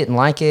then he didn't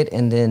like it,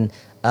 and then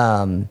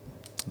on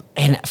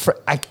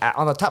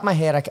the top of my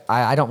head,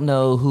 I don't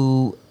know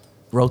who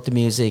wrote the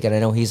music, and I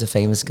know he's a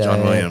famous guy.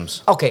 John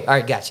Williams. Okay, all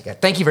right, gotcha.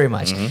 Thank you very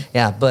much.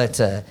 Yeah, but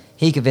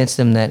he convinced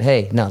him that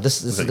hey, no,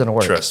 this is Like, going to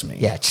work. trust me.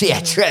 Yeah,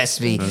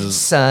 trust me,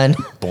 son.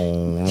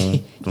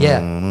 Boom.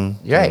 Yeah,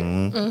 you're right.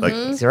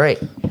 Like, You're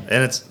right.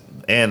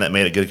 and that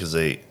made it good because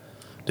they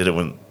did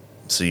it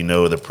so you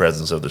know the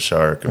presence of the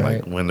shark and like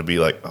Right. when to be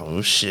like,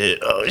 oh shit.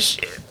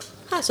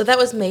 Huh, so that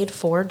was made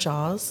for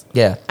Jaws.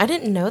 Yeah. I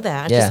didn't know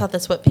that. I Yeah. just thought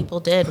that's what people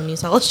did when you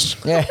saw a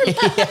shark. Yeah.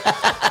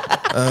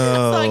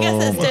 So I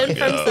guess it stemmed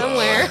from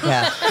somewhere.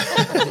 Yeah.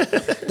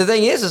 The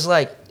thing is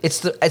like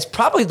it's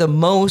probably the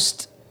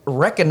most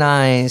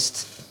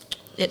recognized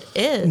It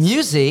is.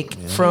 music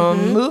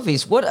from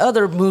movies. What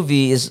other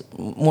movie is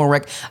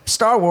more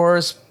Star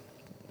Wars,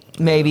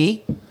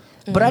 maybe,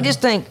 but I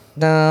just think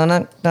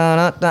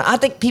I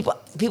think people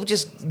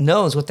just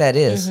knows what that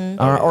is,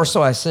 or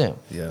so I assume.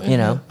 Yeah. You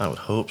know. I would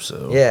hope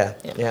so. Yeah.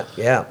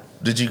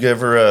 Did you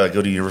ever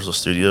go to Universal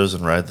Studios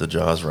and ride the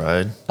Jaws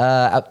ride?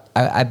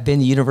 I've been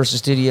to Universal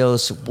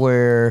Studios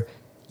where,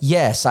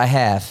 yes, I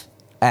have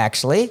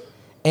actually,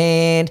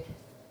 and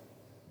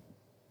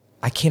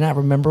I cannot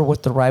remember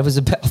what the ride was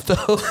about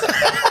though.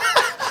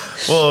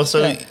 Well,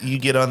 so you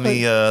get on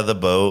the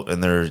boat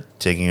and they're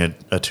taking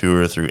a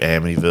tour through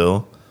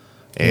Amityville,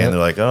 and Yep. they're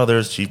like, oh,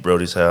 there's Chief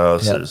Brody's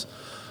house, Yep. there's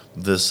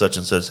this such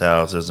and such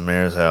house, there's the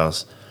mayor's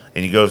house,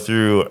 and you go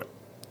through.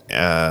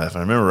 If I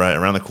remember right,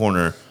 around the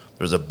corner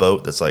there's a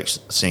boat that's like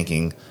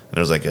sinking, and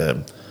there's like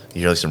you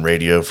hear like some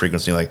radio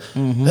frequency like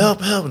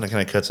help, and it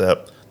kind of cuts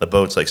out. The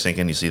boat's like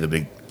sinking. You see the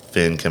big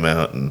fin come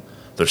out, and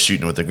they're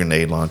shooting with a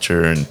grenade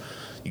launcher, and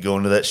you go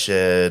into that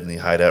shed and you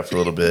hide out for a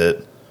little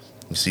bit.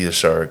 You see the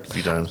shark a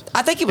few times.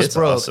 I think it was It's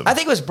broke. awesome. I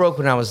think it was broke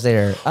when I was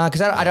there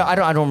because I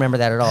don't remember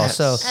that at all.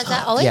 So Has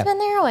that always Yeah. been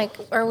there, like,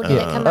 or did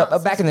it come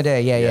out? back in the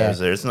day, yeah. It was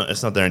there.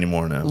 It's not there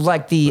anymore now.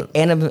 Like the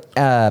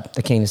I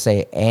can't even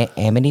say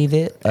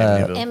Amityville.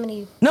 Amityville.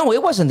 Amity. No,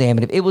 it wasn't the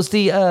Amityville. It was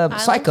the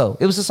Psycho.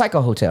 It was the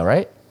Psycho Hotel,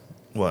 right?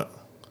 What?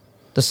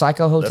 The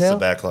Psycho That's Hotel.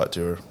 the backlot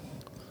tour.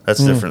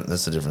 That's different.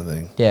 That's a different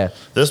thing. Yeah.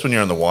 This one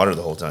you're on the water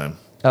the whole time.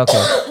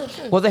 Okay.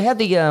 Well, they had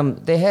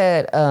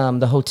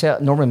the hotel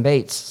Norman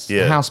Bates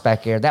Yeah. house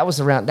back there. That was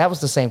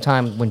the same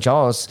time when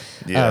Jaws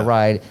Yeah.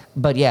 ride.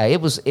 But yeah,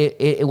 it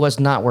was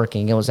not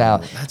working. It was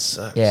out. That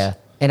sucks. Yeah.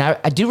 And I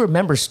do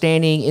remember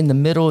standing in the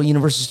middle of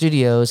Universal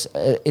Studios,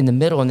 in the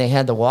middle, and they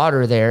had the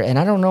water there. And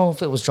I don't know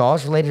if it was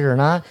Jaws related or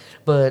not,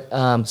 but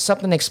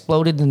something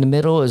exploded in the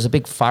middle. It was a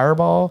big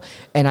fireball.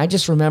 And I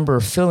just remember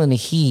feeling the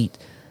heat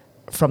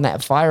from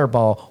that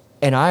fireball.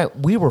 And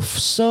we were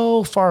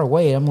so far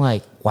away. I'm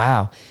like,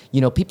 wow,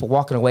 people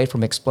walking away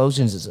from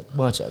explosions is a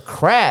bunch of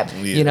crap,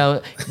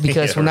 Yeah.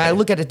 because Yeah, when I right.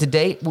 look at it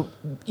today,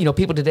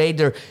 people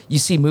today, you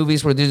see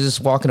movies where they're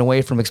just walking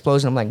away from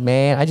explosion. I'm like,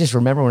 man, I just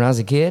remember when I was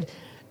a kid,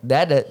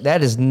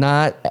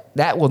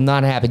 that will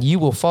not happen. You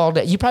will fall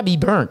down. You probably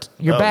be burnt.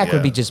 Your Oh, back would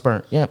yeah. be just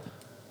burnt. Yeah.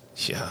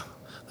 Yeah.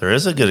 There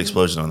is a good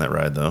explosion on that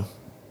ride though.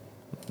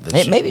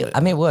 They Maybe. should-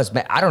 I mean, it was.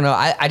 I don't know.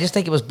 I just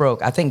think it was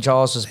broke. I think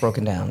Jaws was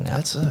broken down now.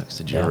 That sucks.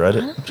 Did you ever ride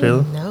it,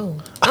 Taylor? No.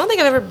 I don't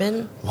think I've ever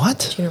been What?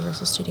 to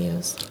Universal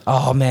Studios.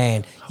 Oh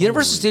man,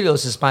 Universal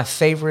Studios is my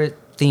favorite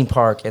theme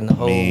park in the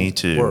whole Me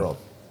too. world.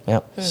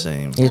 Yep.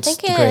 Same. It's I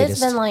think the it's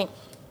greatest. been like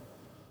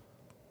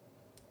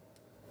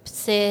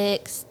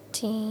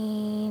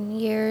 16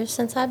 years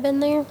since I've been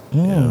there.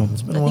 Yeah,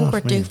 it's been a I while think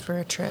we're for me. due for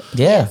a trip.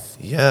 Yeah.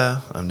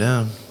 Yeah, I'm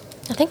down.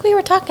 I think we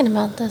were talking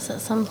about this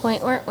at some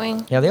point, weren't we?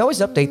 Yeah, they always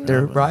update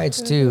their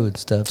rides too and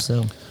stuff.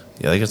 So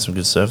Yeah, they got some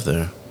good stuff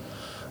there.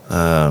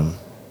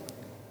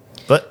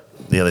 But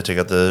yeah, they take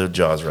out the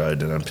Jaws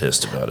ride, and I'm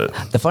pissed about it.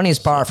 the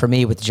funniest part for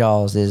me with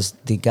Jaws is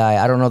the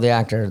guy. I don't know the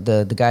actor.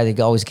 The guy that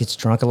always gets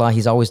drunk a lot.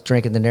 He's always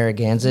drinking the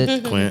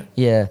Narragansett. Quint.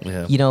 Yeah.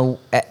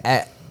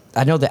 Yeah.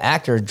 I know the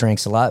actor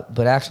drinks a lot,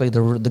 but actually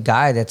the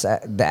guy that's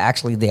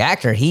the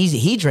actor,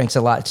 he drinks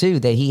a lot too.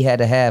 That he had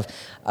to have.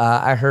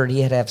 I heard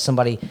he had to have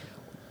somebody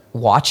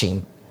watch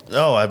him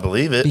Oh, I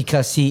believe it.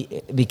 because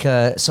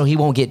so he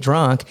won't get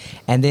drunk,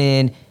 and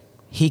then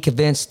he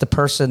convinced the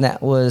person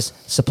that was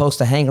supposed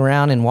to hang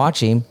around and watch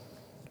him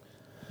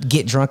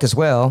get drunk as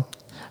well.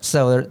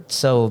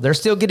 So they're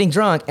still getting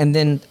drunk, and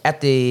then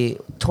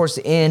towards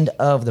the end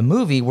of the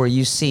movie, where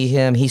you see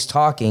him, he's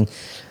talking.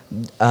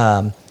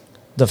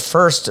 The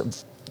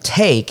first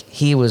take,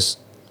 he was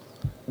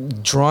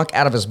drunk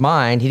out of his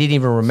mind. He didn't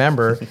even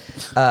remember,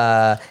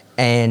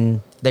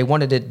 and they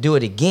wanted to do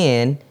it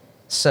again.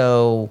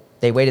 So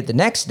they waited the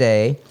next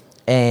day,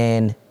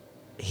 and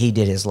he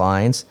did his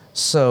lines.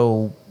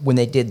 So when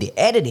they did the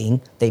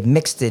editing, they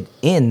mixed it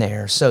in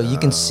there. So you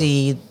can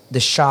see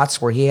the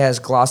shots where he has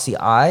glossy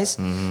eyes.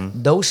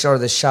 Mm-hmm. Those are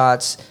the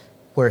shots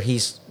where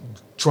he's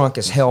drunk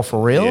as hell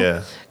for real.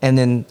 Yeah. And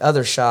then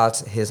other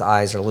shots, his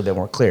eyes are a little bit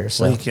more clear.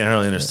 So Well, you can't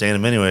really understand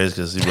him anyways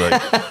because he'd be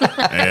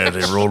like, and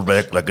they rolled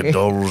back like a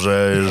doll's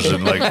eyes,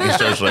 and like he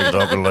starts like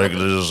talking like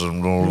this,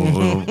 and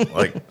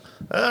like,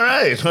 all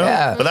right, well.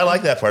 Yeah. But I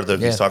like that part though.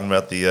 'Cause Yeah. he's talking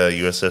about the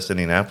USS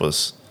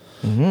Indianapolis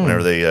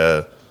whenever they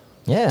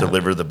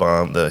delivered the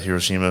bomb, the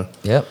Hiroshima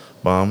Yep.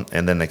 bomb,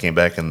 and then they came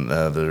back and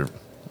their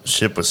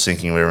ship was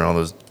sinking. Whenever all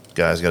those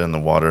guys got in the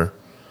water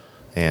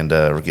and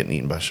were getting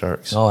eaten by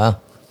sharks. Oh wow.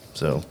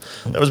 So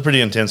that was a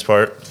pretty intense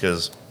part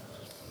because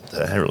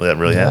that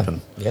really happened.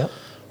 Yep.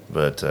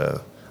 But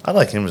I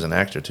like him as an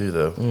actor too,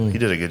 though. He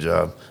did a good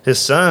job. His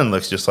son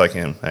looks just like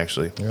him,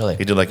 actually. Really?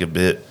 He did like a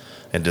bit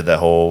and did that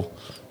whole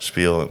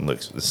spiel and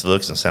looks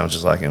and sounds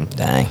just like him.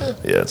 Dang.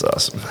 Yeah, it's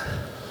awesome.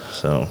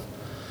 So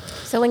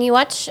So when you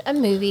watch a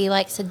movie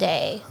like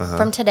today, Uh-huh.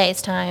 from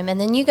today's time,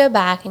 and then you go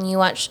back and you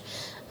watch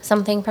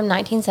something from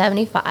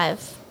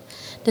 1975,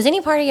 does any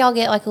part of y'all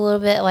get like a little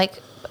bit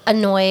like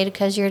annoyed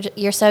because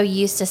you're so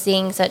used to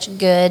seeing such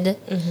good,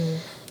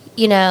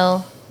 you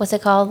know, what's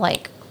it called,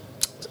 like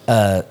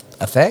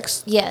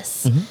Effects?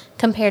 yes,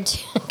 compared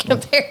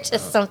to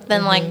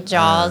something like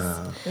Jaws,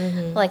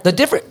 like The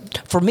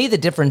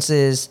difference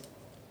is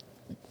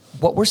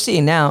what we're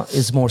seeing now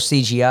is more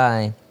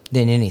CGI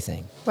than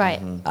anything. right,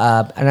 And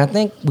I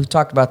think we've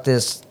talked about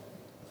this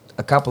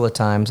a couple of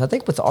times. I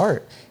think with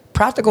art,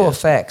 practical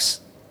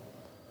effects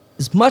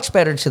is much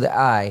better to the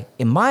eye,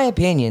 in my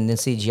opinion, than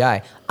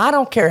CGI. I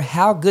don't care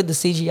how good the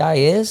CGI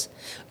is.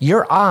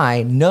 Your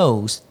eye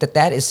knows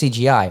that is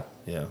CGI.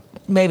 yeah,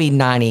 Maybe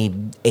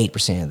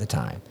 98% of the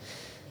time.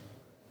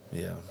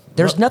 yeah.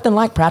 There's nothing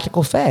like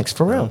practical effects,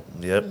 for real.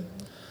 Yep.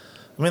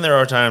 I mean, there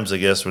are times, I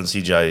guess, when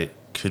CGI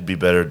could be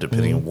better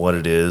depending on what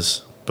it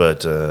is,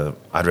 but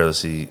I'd rather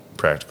see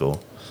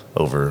practical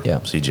over Yeah.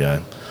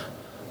 CGI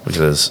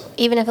because,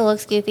 even if it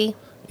looks goofy.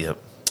 yep.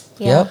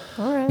 Yeah. Yep.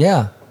 All right.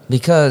 Yeah,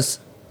 because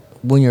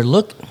when you're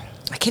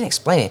I can't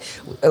explain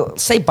it.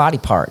 Say body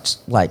parts,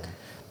 like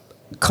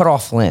cut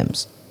off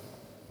limbs.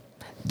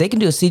 They can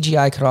do a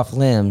CGI cut off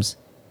limbs,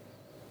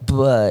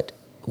 but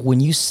when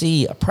you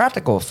see a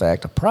practical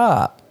effect, a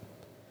prop,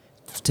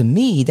 to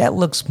me, that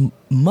looks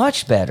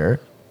much better.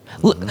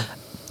 Look,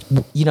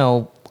 you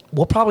know,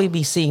 we'll probably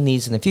be seeing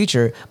these in the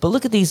future, but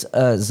look at these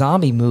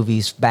zombie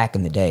movies back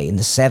in the day, in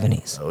the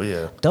 70s. Oh,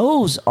 yeah.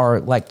 Those are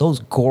like those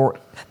gore.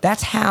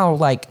 That's how,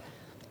 like,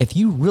 if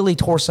you really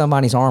tore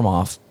somebody's arm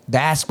off,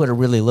 that's what it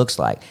really looks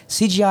like.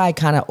 CGI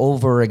kind of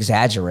over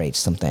exaggerates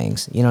some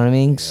things. You know what I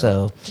mean?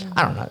 So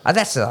I don't know.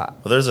 That's Well,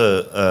 there's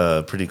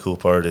a pretty cool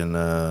part in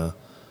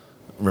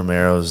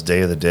Romero's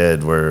Day of the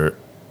Dead where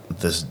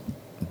this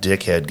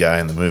dickhead guy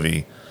in the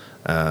movie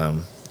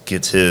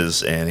gets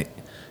his, and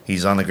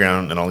he's on the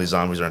ground, and all these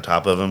zombies are on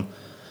top of him,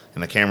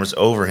 and the camera's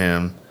over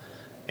him,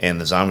 and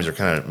the zombies are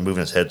kind of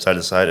moving his head side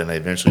to side, and they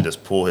eventually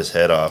just pull his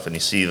head off, and you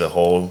see the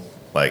whole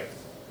like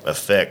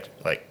effect,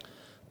 like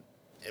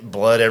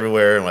blood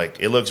everywhere, and like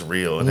it looks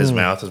real, and his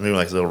mouth is moving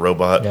like a little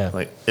robot. Yeah.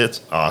 Like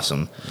it's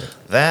awesome.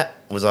 That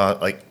was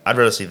like I'd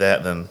rather see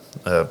that than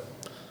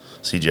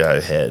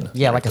CGI head.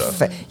 yeah, like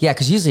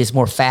because usually it's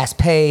more fast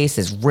paced.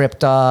 It's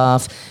ripped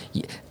off.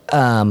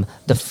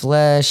 The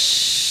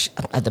flesh,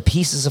 the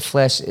pieces of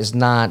flesh is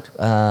not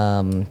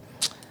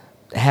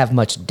have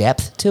much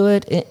depth to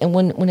it. And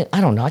when it, I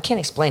don't know, I can't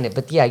explain it,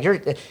 but yeah,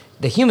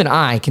 the human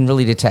eye can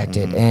really detect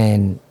it,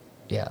 and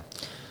yeah.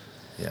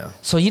 Yeah.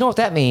 So you know what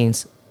that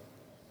means,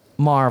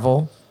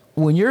 Marvel.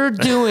 When you're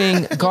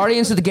doing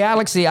Guardians of the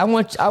Galaxy, I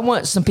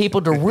want some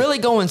people to really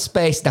go in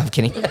space. No, I'm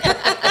kidding.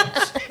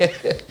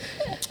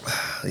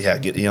 Yeah,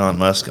 get Elon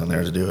Musk on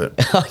there to do it.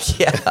 Oh,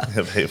 yeah.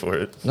 Pay for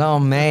it. Oh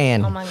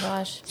man. Oh my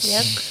gosh.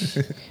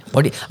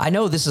 Yep. I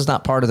know this is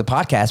not part of the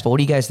podcast, but what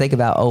do you guys think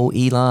about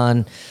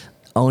Elon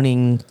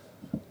owning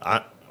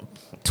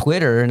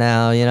Twitter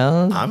now? You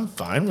know, I'm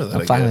fine with it.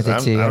 I'm fine with it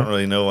too, I yeah. don't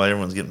really know why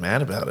everyone's getting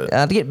mad about it.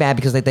 they get mad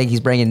because they think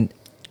he's bringing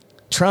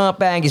Trump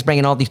back. He's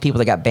bringing all these people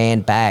that got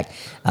banned back.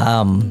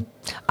 I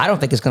don't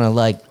think it's gonna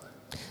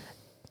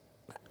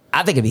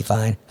I think it'd be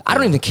fine. I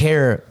don't even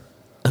care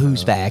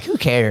who's back. Who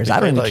cares? I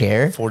don't even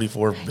care.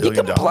 $44 You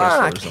billion can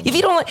block. for If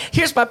you don't like,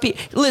 here's my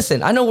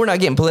listen, I know we're not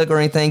getting political or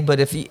anything, but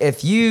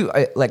if you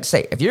like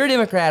say if you're a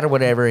Democrat or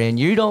whatever and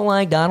you don't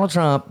like Donald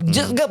Trump,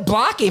 just go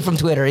block him from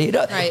Twitter. You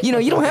know, Right. you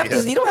don't have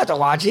to. You don't have to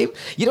watch him.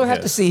 You don't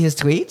have to see his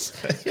tweets.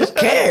 Who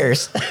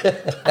cares?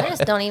 I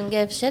just don't even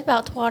give a shit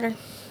about Twitter.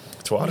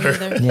 Twitter.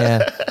 Either.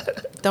 Yeah,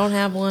 Don't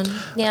have one.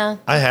 Yeah.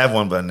 I have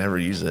one, but I never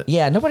use it.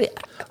 yeah. Nobody.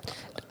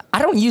 I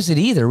don't use it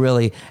either.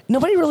 Really,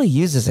 nobody really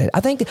uses it. I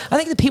think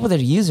the people that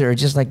use it are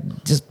just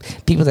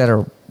people that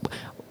are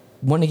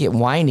want to get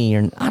whiny,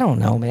 or I don't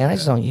know, man. I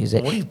just don't use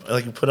it. What do you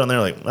like? You put on there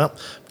like, well,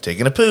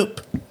 taking a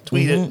poop.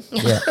 Tweet it.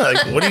 Yeah.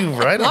 Like, what do you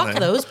write on Block there?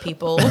 those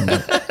people. I'm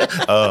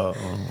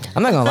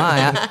not gonna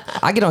lie.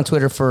 I get on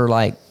Twitter for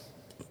like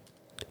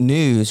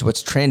news,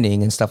 what's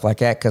trending and stuff like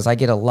that, because I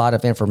get a lot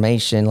of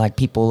information. Like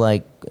people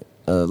like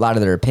a lot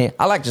of their opinion.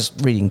 I like just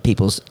reading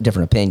people's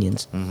different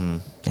opinions,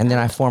 and then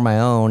I form my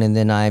own. And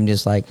then I'm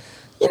just like,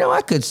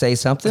 I could say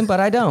something, but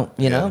I don't.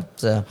 You know.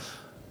 So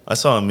I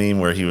saw a meme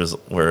where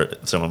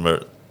someone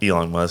wrote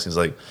Elon Musk. He's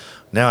like,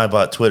 now I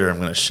bought Twitter, I'm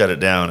going to shut it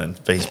down, and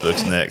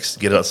Facebook's next.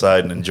 Get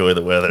outside and enjoy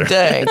the weather.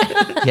 dang.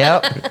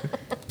 Yep.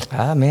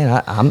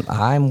 Man,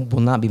 I will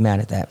not be mad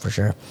at that for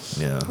sure.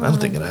 Yeah, I don't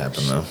think it'll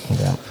happen though.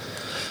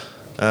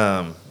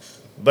 Yeah.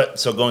 But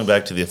so going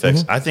back to the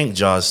effects, I think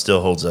Jaws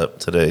still holds up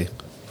today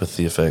with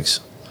the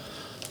effects,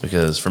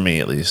 because for me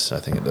at least, I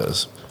think it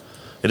does.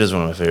 It is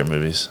one of my favorite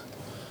movies.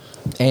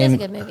 It's a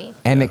good movie.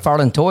 And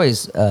McFarlane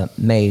Toys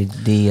made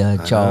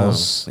the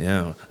Jaws.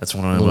 Yeah, that's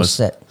one of my Little most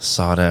set.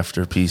 sought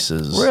after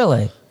pieces.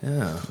 Really?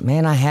 Yeah.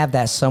 Man, I have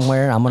that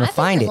somewhere. I'm gonna I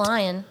find think it. you're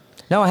lying.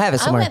 No, I have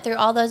it I somewhere. went through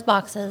all those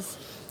boxes.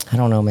 I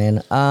don't know,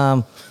 man.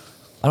 I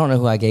don't know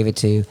who I gave it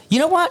to. You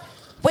know what?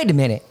 Wait a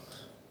minute.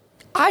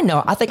 I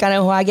know. I think I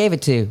know who I gave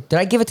it to. Did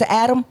I give it to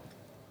Adam?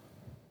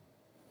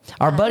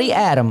 Our buddy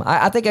Adam.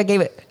 I think I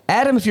gave it.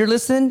 Adam, if you're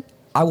listening,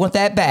 I want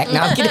that back.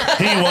 Now I'm kidding.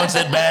 He wants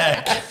it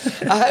back.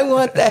 I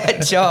want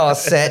that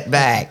Jaws set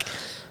back.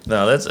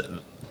 No, that's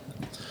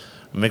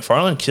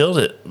McFarlane killed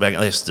it back.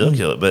 They still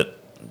kill it, but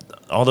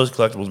all those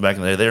collectibles back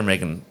in the day, they were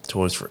making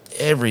toys for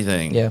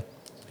everything. Yeah.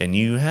 And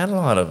you had a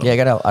lot of them. Yeah,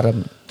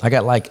 I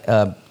got like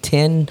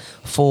 10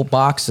 full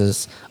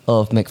boxes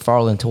of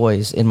McFarlane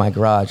toys in my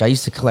garage. I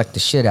used to collect the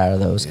shit out of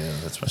those. Yeah,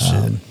 that's my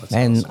shit. That's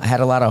And awesome. I had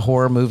a lot of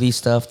horror movie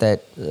stuff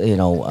that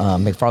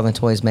McFarlane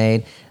Toys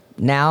made.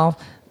 Now,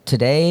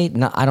 today,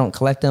 I don't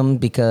collect them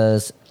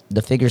because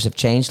the figures have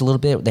changed a little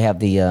bit. They have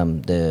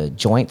the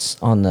joints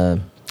on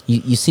the.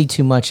 You see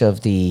too much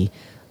of the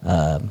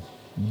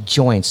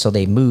joints, so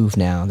they move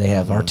now. They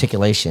have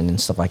articulation and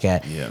stuff like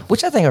that. Yeah.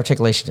 Which I think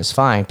articulation is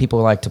fine. People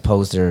like to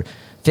pose their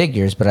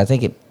figures, but I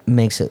think it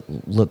makes it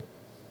look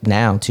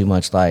now too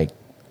much like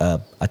a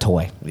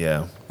toy.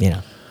 Yeah.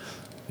 Yeah.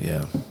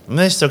 And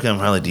they still come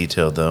highly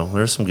detailed, though.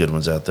 There's some good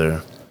ones out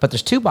there. But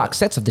there's 2 box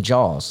sets of the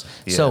Jaws.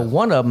 So Yeah.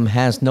 one of them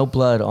has no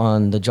blood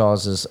on the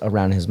Jaws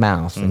around his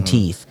mouth and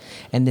teeth.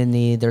 And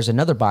then there's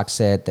another box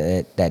set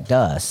that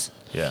does.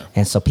 Yeah.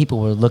 And so people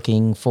were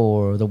looking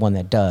for the one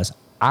that does.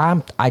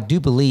 I do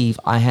believe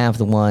I have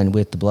the one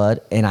with the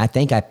blood, and I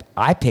think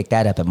I picked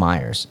that up at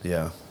Myers,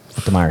 Yeah.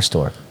 at the Myers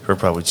store, They're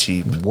probably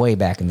cheap. way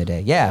back in the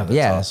day. Yeah, that's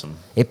yeah. awesome.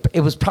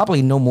 It was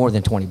probably no more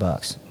than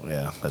 $20.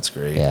 Yeah, that's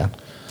great. Yeah.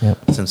 Yep.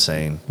 It's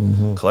insane.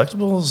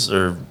 Collectibles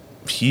are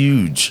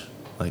huge.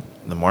 Like,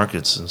 the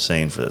market's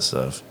insane for this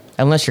stuff.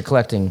 Unless you're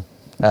collecting,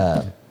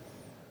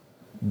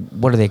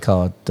 what are they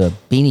called? The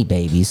Beanie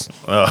Babies.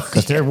 Oh,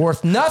 Because they're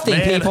worth nothing,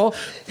 Man. people.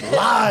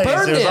 lies.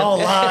 Burn It was them. all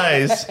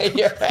lies.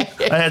 You're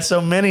right. I had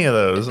so many of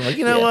those. I'm like,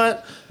 you know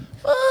what?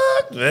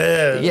 Fuck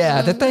this.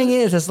 Yeah, the thing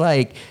is, it's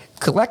like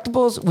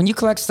collectibles, when you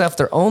collect stuff,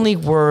 they're only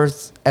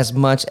worth as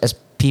much as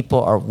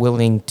people are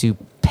willing to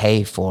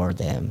pay for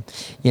them.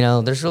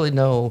 There's really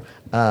no,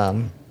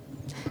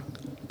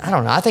 I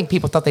don't know. I think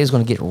people thought they was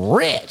going to get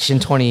rich in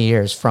 20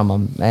 years from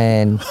them.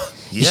 And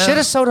you Yeah. should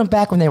have sold them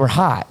back when they were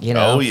hot,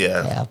 Oh,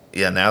 yeah.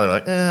 Yeah, now they're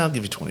like, I'll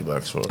give you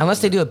 $20 for it. Unless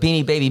they do a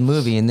Beanie Baby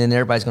movie, and then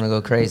everybody's going to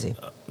go crazy.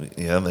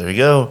 Yeah, there you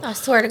go. I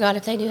swear to God,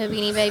 if they do a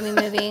Beanie Baby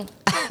movie,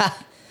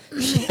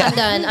 I'm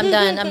done.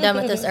 I'm done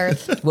with this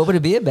earth. What would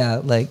it be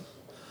about? Like,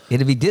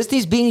 it'd be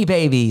Disney's Beanie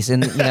Babies,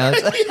 and it's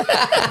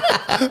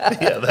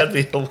like, Yeah, that'd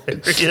be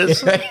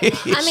hilarious. I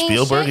mean,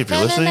 Spielberg, shit, if you're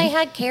then listening, they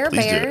had Care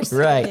please do it. Bears.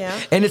 right? Yeah.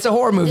 And it's a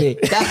horror movie.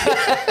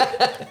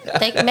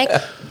 They can make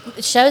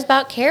shows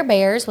about Care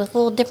Bears with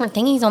little different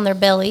thingies on their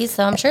bellies.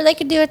 So I'm sure they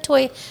could do a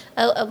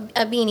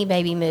Beanie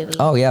Baby movie.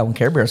 Oh yeah, when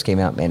Care Bears came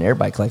out, man,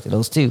 everybody collected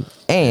those too.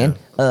 And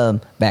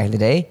back in the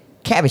day,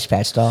 Cabbage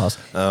Patch dolls.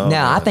 Oh,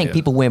 now I yeah, think yeah.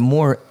 people went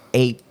more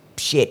ape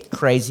shit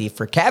crazy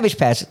for Cabbage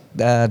Patch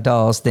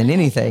dolls than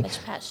anything.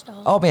 Cabbage Patch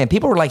dolls. Oh man,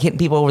 people were like hitting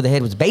people over the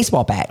head with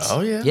baseball bats. Oh,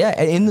 yeah? yeah,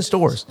 in the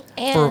stores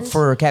And-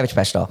 for Cabbage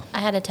Patch doll. I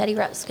had a Teddy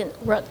Ruxpin.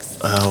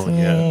 Oh,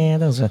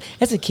 yeah.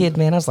 As a kid,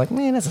 man, I was like,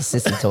 man, that's a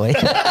sissy toy.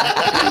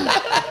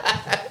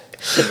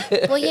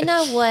 Well, you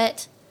know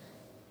what?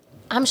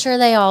 I'm sure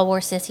they all wore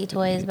sissy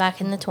toys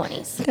back in the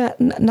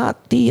 20s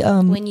Not the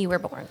when you were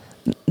born.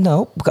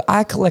 no.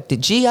 I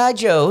collected GI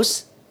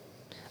Joes.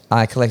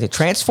 I collected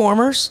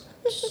Transformers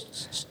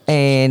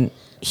and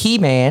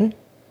He-Man.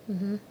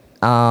 You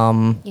had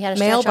a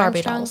Male Stretch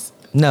Barbie Armstrong? dolls.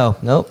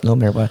 No,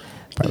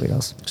 Barbie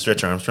dolls.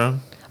 Stretch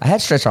Armstrong? I had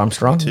Stretch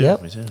Armstrong. Me too,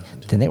 Yep. me too.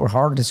 Then they were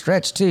hard to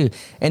stretch too,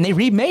 and they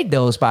remade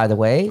those, by the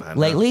way, I know.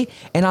 lately.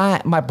 And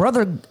my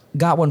brother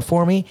got one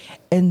for me,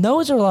 and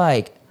those are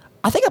like,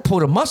 I think I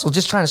pulled a muscle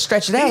just trying to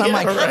stretch it out. I'm Yeah,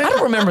 like, right. I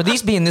don't remember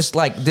these being this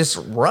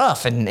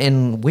rough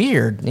and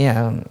weird. Yeah.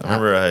 I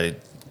remember I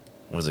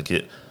was a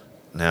kid.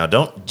 Now,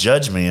 don't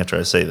judge me after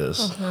I say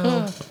this.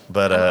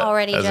 But I'm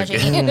already as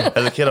judging you.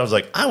 as a kid, I was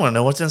like, I want to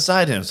know what's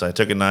inside him. So I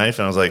took a knife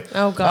and I was like,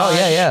 Oh god. Oh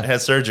yeah, I yeah.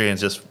 had surgery and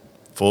it's just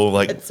full of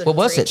like What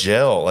was it?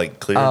 gel, like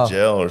clear Oh.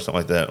 gel or something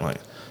like that. I'm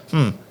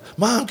like,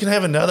 Mom, can I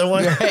have another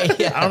one? Right,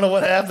 yeah. I don't know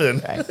what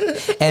happened.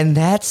 And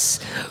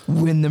that's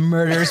when the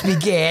murders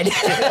began.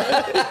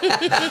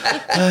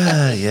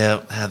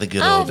 Yeah, had the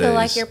good I old feel days.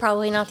 like you're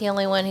probably not the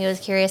only one who was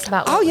curious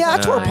about. Oh what yeah, I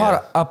was tore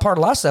inside. apart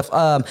a lot of stuff.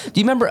 Do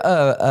you remember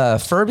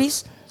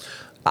Furbies?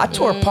 I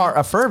tore apart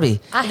a Furby.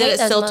 I Did hate it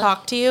those still mo-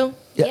 talk to you?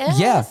 Yeah,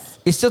 Yes.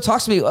 it still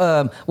talks to me.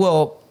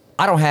 Well,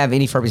 I don't have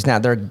any Furbies now;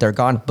 they're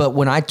gone. But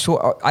when I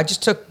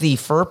just took the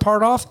fur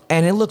part off,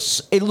 and it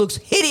looks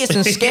hideous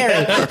and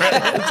scary.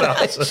 That's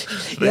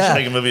awesome. They Yeah. should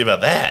make a movie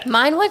about that.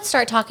 Mine would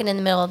start talking in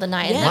the middle of the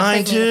night. Yeah. And that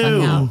Mine freaked me the fuck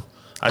too. out.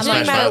 I No smashed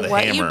mine matter with a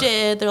what hammer. you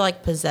did, they're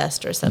like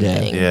possessed or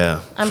something. Yeah.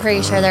 I'm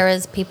pretty sure there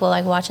was people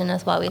like watching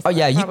us while we. Oh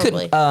yeah, you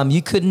Probably.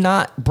 you could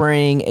not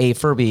bring a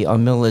Furby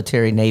on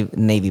military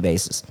Navy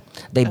bases.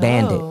 They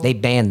banned Oh. it. They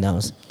banned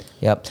those.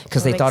 Yep,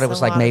 because That they thought it makes was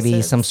a like lot of maybe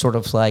sense. some sort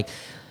of like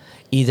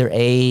either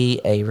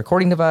a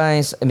recording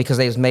device, and because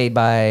it was made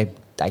by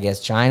I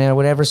guess China or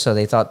whatever, so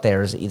they thought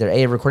there's either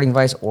a recording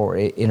device or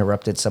it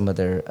interrupted some of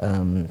their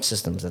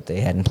systems that they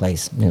had in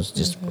place. It was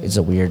just it's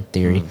a weird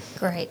theory.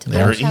 Great. They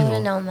I were wish I would evil.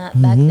 have known that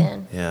back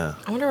then. Yeah.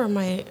 I wonder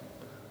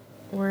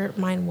where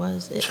mine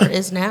was or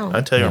is now.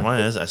 I'll tell you where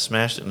mine is. I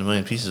smashed it in a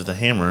million pieces with a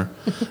hammer.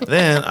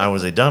 Then I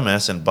was a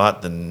dumbass and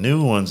bought the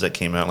new ones that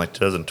came out in like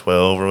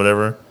 2012 or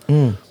whatever.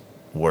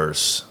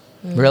 Worse.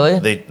 Really?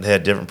 They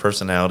had different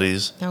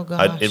personalities. Oh,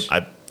 gosh.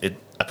 I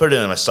put it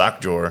in my sock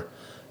drawer,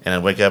 and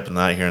I'd wake up in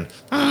the night hearing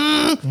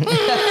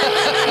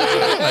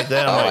like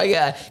that. I'm Oh my like,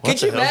 god! what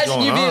Could you the hell's imagine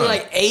going you being on?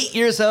 like 8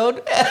 years old?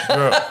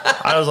 Girl,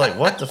 I was like,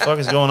 what the fuck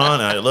is going on?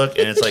 And I look,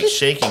 and it's like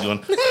shaking, going,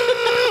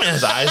 and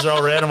his eyes are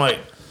all red. I'm like,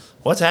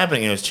 what's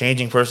happening? And it was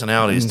changing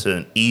personalities to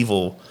an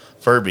evil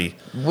Furby.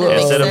 Whoa. And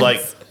instead of Makes like,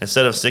 sense.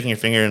 instead of sticking your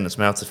finger in its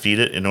mouth to feed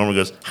it, it normally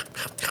goes,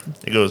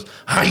 it goes,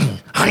 hein,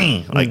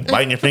 like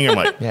biting your finger. I'm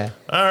like, Yeah.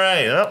 all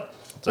right, up,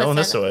 throwing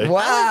this Listen, away.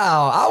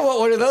 Wow! I want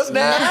one of those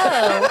now.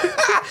 No,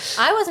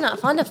 I was not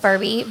fond of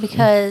Furby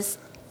because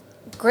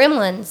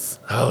Gremlins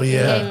Oh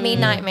yeah. gave me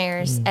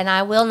nightmares, and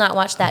I will not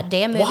watch that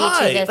damn movie to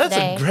Why? this That's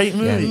day. a great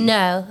movie.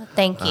 No,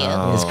 thank you.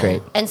 It's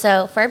great. And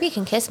so Furby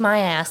can kiss my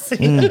ass.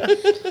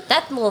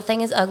 That little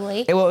thing is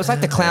ugly. Well, it was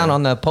like the clown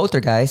on the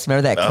Poltergeist.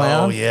 Remember that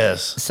clown? Oh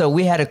yes. So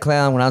we had a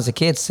clown when I was a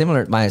kid,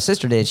 similar. My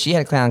sister did. She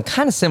had a clown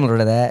kind of similar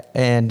to that,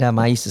 and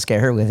I used to scare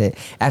her with it.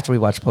 After we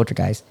watched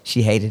Poltergeist,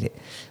 she hated it.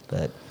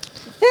 But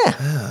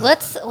yeah,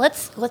 Let's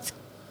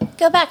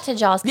go back to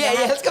Jaws. 'cause yeah. I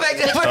have- Let's go back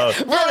to we're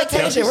No, on a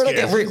because- tangent. We're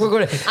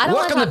going to I don't wanna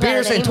welcome to talk about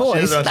Beers it and anymore.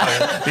 Toys.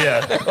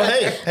 Yeah. Well,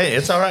 hey,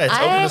 it's all right. It's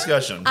open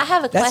discussion. I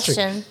have a That's true.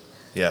 question.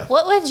 Yeah.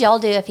 What would y'all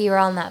do if you were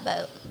on that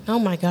boat? Oh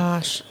my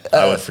gosh.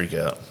 I would freak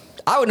out.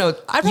 I would know.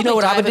 I'd You know probably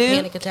what die I would of a do?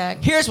 panic attack.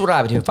 Here's what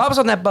I would do. If I was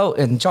on that boat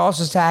and Jaws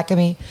was attacking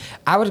me,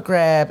 I would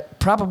grab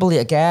probably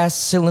a gas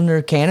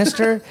cylinder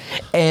canister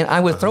and I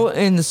would throw it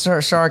in the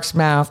shark's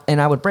mouth and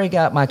I would break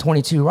out my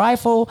 .22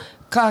 rifle,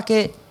 cock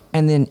it,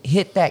 and then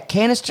hit that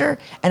canister,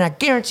 and I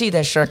guarantee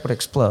that shark would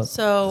explode.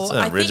 So It's an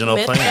I original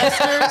think plan.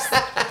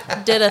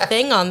 Mythbusters did a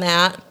thing on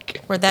that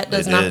where that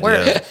does They not did,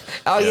 work. yeah.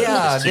 Oh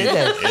yeah, it's did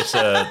they?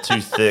 it's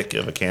too thick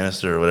of a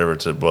canister or whatever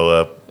to blow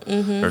up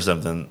or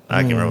something.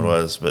 I can't remember what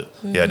it was, but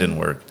yeah, it didn't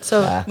work.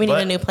 So we need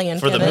But a new plan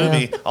for the Kevin.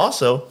 movie.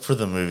 Also for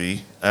the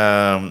movie,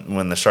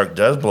 when the shark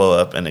does blow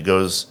up and it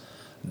goes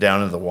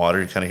down into the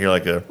water, you kind of hear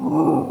like a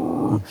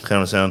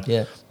kind of sound.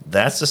 Yeah.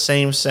 That's the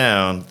same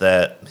sound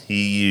that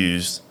he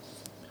used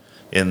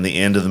in the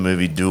end of the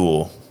movie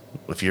Duel.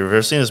 If you've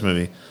ever seen this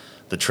movie,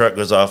 the truck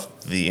goes off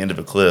the end of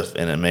a cliff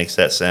and it makes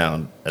that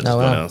sound. That's Oh,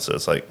 going wow. on. So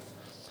it's like,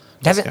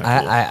 that's Haven't kinda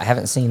cool. I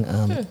haven't seen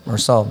or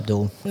saw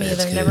Duel. Neither,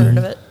 It's never good. heard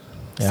of it.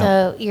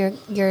 So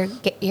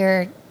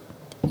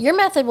your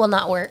method will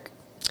not work.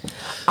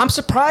 I'm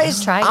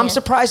surprised. Try I'm again.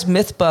 surprised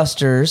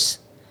MythBusters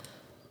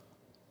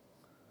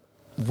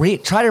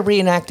try to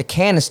reenact the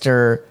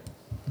canister,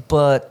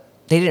 but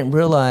they didn't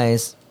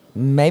realize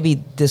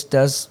maybe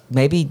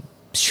maybe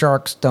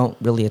sharks don't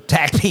really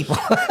attack people.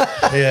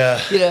 yeah.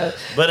 You know,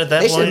 But at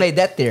that they should have point- made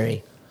that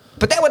theory.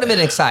 But that would have been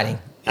exciting.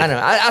 I don't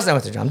know. I was not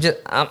what they're doing.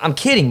 I'm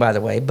kidding, by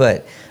the way.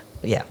 But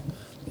yeah,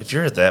 If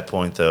you're at that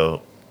point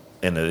though,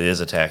 and it is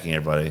attacking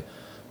everybody,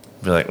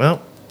 be like,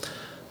 well,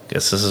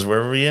 guess this is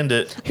where we end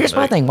it. here's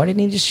my Like, thing. Why didn't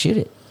he just shoot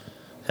it?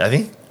 I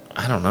think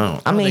I don't know.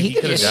 I don't mean, think he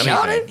could could've just done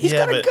shot anything. it. He's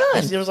got a but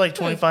gun. It was like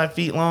 25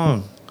 feet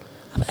long.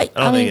 I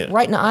don't mean, think it-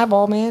 right in the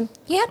eyeball, man.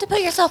 You have to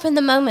put yourself in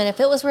the moment. If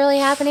it was really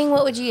happening,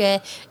 what would you?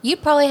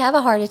 You'd probably have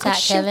a heart attack,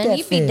 shoot Kevin. that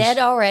You'd be fish. dead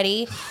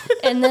already,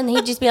 and then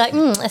he'd just be like,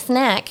 a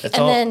snack, It's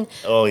and all- then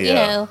oh, you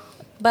yeah. know,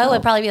 Bo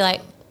would probably be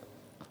like,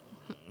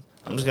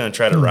 I'm just gonna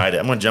try to ride it.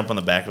 I'm gonna jump on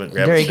the back of it,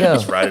 grab There it, you go. and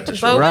just ride it to Bo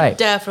shore. Right. would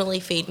definitely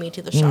feed me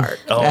to the shark.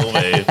 Oh,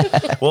 babe.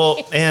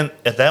 Well, and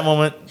at that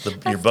moment,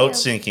 your boat's terrible.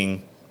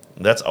 sinking.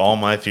 That's all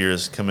my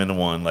fears come into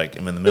one. Like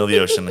I'm in the middle of the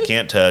ocean, I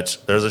can't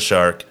touch. There's a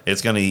shark.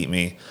 It's gonna eat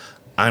me.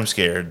 I'm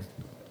scared.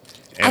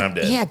 and I'm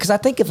dead. Yeah, because I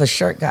think if a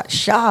shark got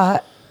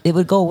shot, it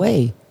would go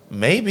away.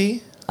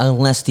 Maybe.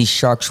 Unless these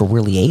sharks were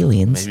really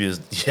aliens. Maybe it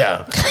was,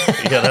 yeah.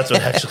 Yeah, that's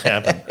what actually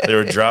happened. They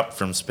were dropped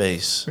from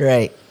space.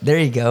 Right. There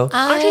you go. Go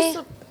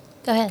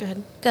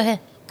ahead.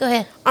 Go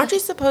ahead. Aren't you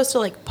supposed to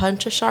like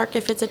punch a shark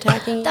if it's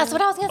attacking you? That's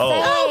what I was gonna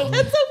Oh. say.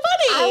 That's so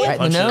funny. Right in the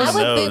Punch in nose? I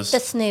would boop nose. the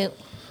snoot.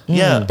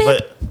 Yeah,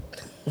 but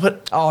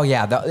what? Oh,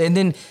 yeah. And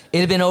then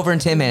it'd have been over in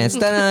 10 minutes.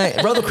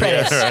 Dun-dun. Roll the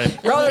credits. Yeah, right.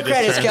 Roll the You just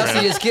credits, turned Kelsey.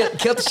 around. You just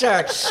killed the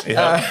shark.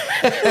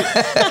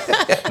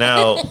 Yeah.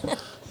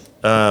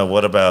 Now,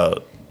 what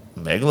about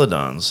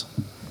megalodons?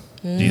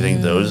 Do you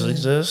think those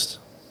exist?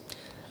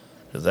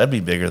 Because that'd be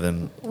bigger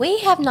than. We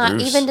have not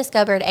Bruce. even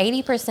discovered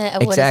 80%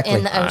 of what Exactly. is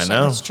in the I ocean.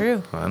 know. That's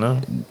true. I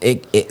know.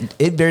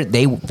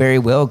 They very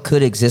well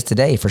could exist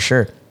today, for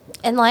sure.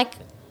 And like,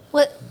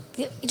 what?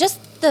 Just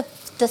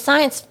the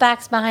science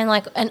facts behind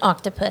like an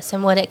octopus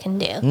and what it can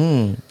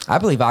do. I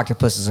believe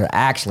octopuses are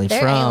actually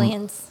They're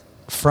aliens.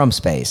 from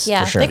space,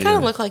 Yeah, for sure. They kind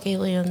of look like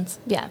aliens.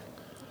 Yeah.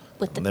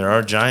 With the There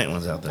are giant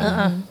ones out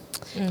there.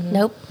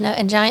 nope, no,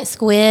 and giant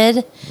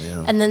squid,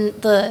 Yeah. and then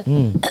the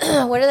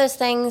what are those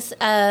things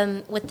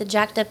with the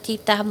jacked up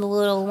teeth that have the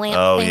little lamp?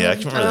 Oh, thing? yeah. I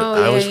can't remember. Oh,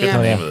 I always yeah, forget yeah.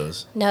 the name Oh, of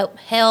those. Nope,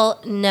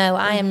 hell no.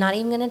 I am not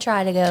even going to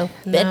try to go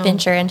No.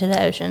 adventure into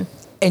the ocean.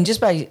 And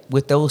just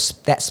with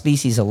that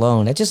species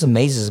alone, it just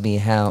amazes me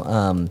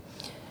how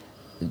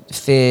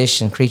fish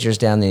and creatures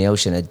down in the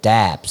ocean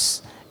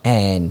adapts,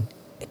 and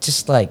it's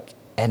just like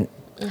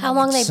How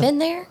long they've been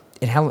there?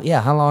 and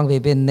how long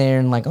they've been there,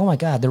 and like, oh my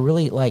god, they're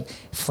really like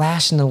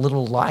flashing a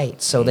little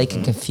light so they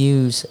can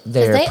confuse 'Cause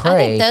their I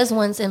prey. think those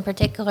ones in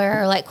particular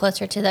are like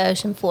closer to the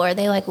ocean floor.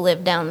 They like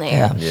live down there.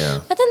 Yeah. Yeah.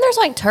 But then there's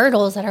like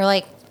turtles that are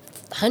like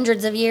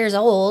hundreds of years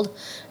old,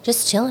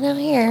 just chilling out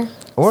here.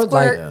 Or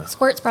Squirt, like-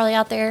 Squirt's probably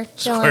out there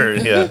chilling. Or,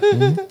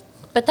 yeah.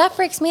 But that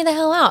freaks me the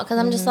hell out because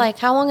I'm just like,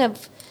 how long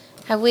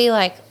have we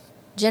like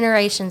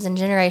generations and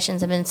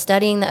generations have been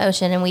studying the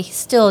ocean and we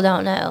still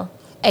don't know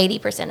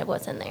 80% of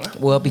what's in there?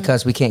 Well,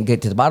 because we can't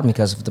get to the bottom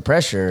because of the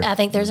pressure. I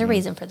think there's a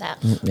reason for that.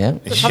 Yeah,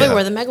 That's probably Yeah.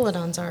 where the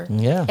megalodons are.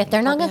 yeah. If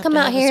they're not Probably going to come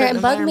have out to have a here certain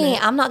and bug me,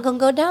 environment. I'm not going to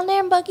go down there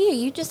and bug you.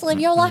 You just live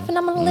your life and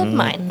I'm going to live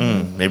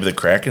mine. Maybe the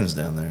Kraken's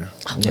down there.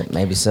 Yeah,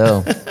 maybe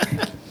so.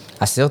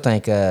 I still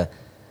think.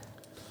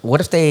 What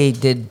if they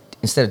did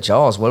instead of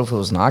Jaws? What if it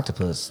was an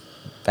octopus?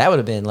 That would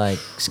have been like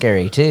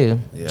scary too,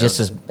 Yeah. just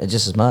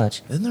as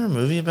much. Isn't there a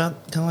movie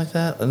about kind of like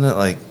that? Isn't it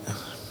like.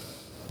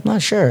 I'm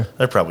not sure.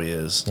 There probably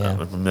is. Yeah.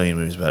 A million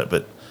movies about it,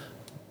 but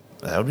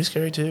that would be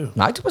scary too.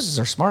 Octopuses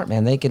are smart,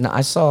 man. They can.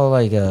 I saw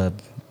like it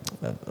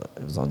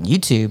was on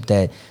YouTube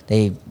that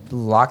they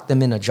locked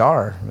them in a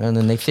jar and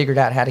then they figured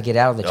out how to get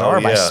out of the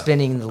jar by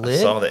spinning the I lid.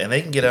 saw that. And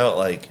they can get out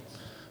like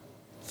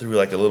through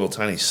like a little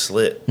tiny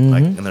slit,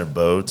 like in their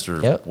boats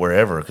or Yep.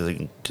 wherever, because they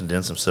can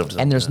condense themselves.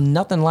 And there's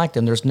nothing like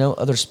them. There's no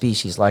other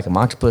species like them.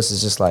 Octopus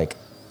is just like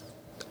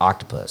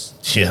octopus.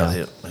 you know?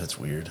 Yeah, that's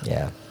weird.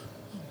 Yeah.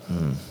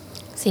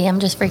 See, I'm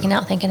just freaking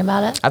out thinking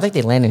about it. I think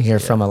they landed here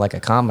from a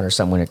comet or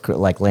something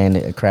when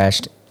it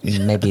crashed.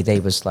 Maybe they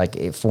was like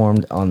it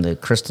formed on the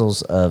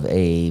crystals of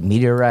a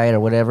meteorite or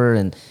whatever,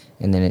 and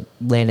then it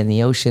landed in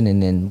the ocean,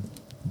 and then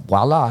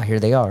voila, here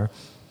they are.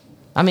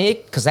 I mean,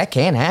 because that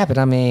can happen.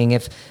 I mean,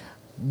 if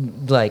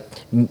like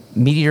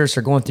meteors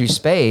are going through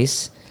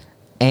space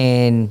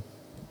and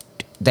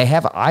they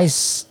have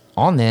ice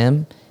on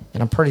them,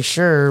 and I'm pretty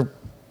sure,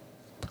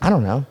 I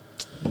don't know.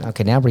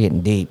 Okay, now we're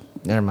getting deep.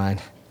 Never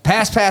mind.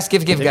 Pass,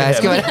 give, guys.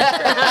 Come on.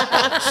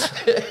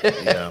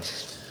 Yeah,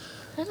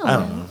 I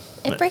don't know.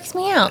 It freaks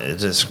me out. it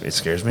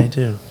scares me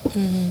too.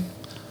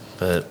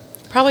 But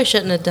Probably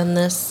shouldn't have done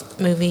this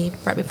movie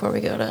right before we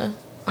go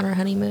on our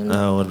honeymoon.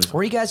 what do we-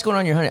 Where are you guys going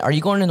on your honeymoon? Are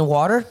you going in the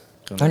water?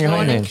 On your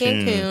Going honeymoon? to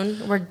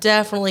Cancun. We're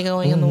definitely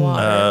going in the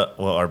water.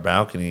 well, our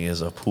balcony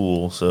is a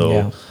pool, so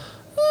Yeah.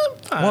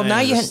 well, now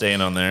you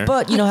staying on there.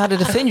 But you know how to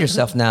defend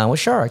yourself now with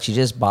sharks. You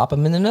just bop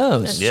them in the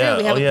nose. That's Yeah, true.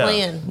 We have oh, a yeah.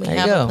 plan. We There you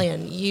have go. a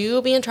plan.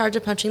 You'll be in charge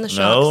of punching the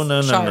No, sharks.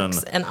 no,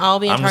 sharks, and I'll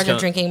be in I'm just charge gonna- of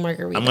drinking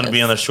margaritas. I'm going to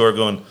be on the shore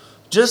going,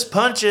 just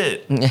punch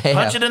it. Yeah.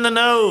 Punch it in the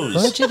nose.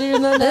 Punch it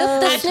in the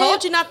nose. I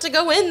told you not to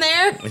go in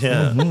there.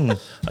 Yeah.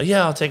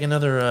 Yeah, I'll take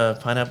another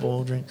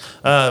pineapple drink.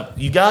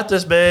 You got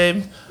this,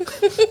 babe.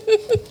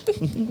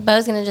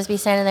 Bo's going to just be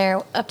standing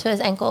there up to his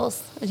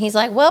ankles. And he's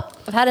like, well,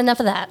 I've had enough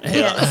of that.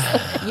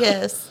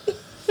 Yes.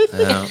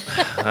 Yeah,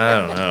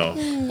 I don't know.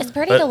 It's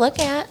pretty But- to look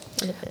at.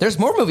 There's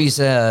more movies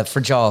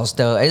for Jaws,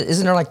 though.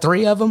 Isn't there like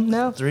 3 of them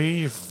now?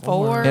 3 or 4.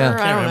 Four. Yeah. I I can't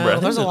don't remember. know. I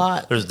There's a think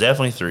lot. There's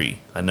definitely 3.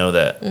 I know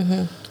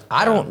that.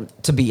 I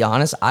don't, to be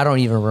honest, I don't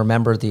even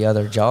remember the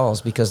other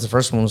Jaws because the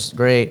first one was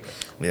great.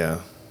 Yeah.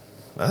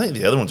 I think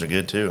the other ones are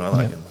good too. I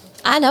like them.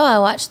 I know I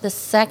watched the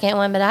second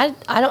one, but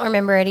I don't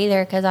remember it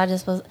either because I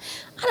just was,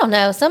 I don't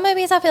know. Some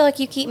movies I feel like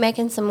you keep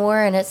making some more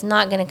and it's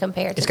not going to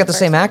compare to It's got the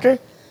same first actor?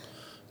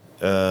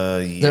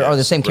 Yeah. Are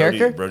the same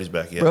character? Brody's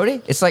back, yeah.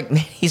 Brody? It's like, man,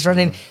 he's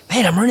running,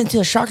 man, I'm running into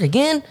a shark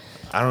again.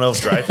 I don't know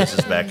if Dreyfus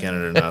is back in it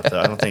or not, though.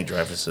 I don't think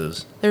Dreyfus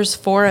is. There's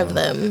 4 of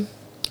them.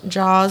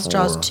 Jaws,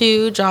 Jaws 4.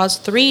 2, Jaws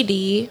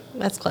 3D.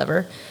 That's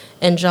clever.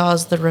 and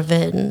Jaws: The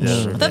Revenge.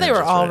 Yeah, I thought they were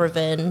Revenge, all that's right.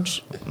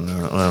 revenge.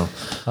 Well,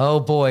 Oh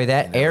boy,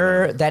 that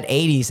era, that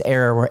 80s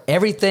era where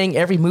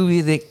every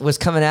movie that was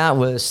coming out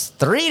was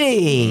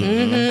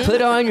 3D.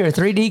 Put on your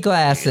 3D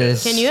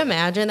glasses. Can you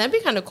imagine? That'd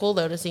be kind of cool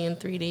though to see in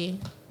 3D.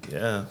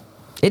 yeah.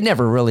 It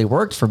never really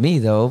worked for me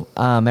though.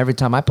 Every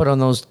time I put on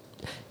those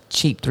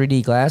cheap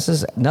 3D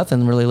glasses,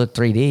 nothing really looked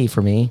 3D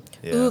for me.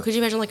 Yeah. Ooh, could you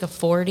imagine like a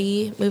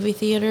 4D movie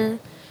theater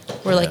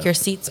where like Yeah. your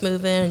seats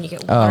move in and you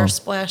get water Oh.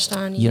 splashed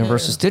on you?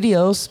 Universal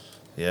Studios,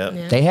 Yeah.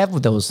 Yeah. they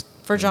have those.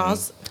 For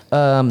Jaws?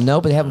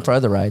 No, but they have them for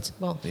other rides.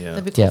 Well, Yeah.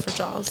 that'd be cool Yeah. for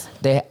Jaws.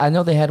 I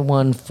know they had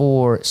one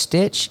for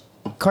Stitch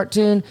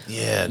cartoon.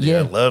 Yeah, dude, Yeah.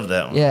 I love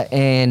that one. Yeah,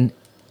 and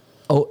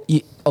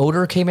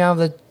odor came out of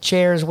the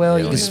chair as well.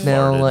 Yeah, You when can you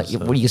smell farted like and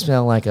stuff. what do you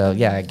smell like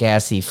a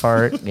gassy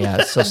fart? Yeah,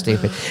 it's so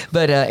stupid.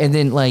 But and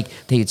then like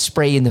they'd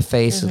spray in the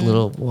face with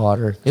little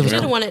water. It We was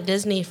did one at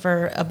Disney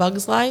for A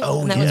Bug's Life.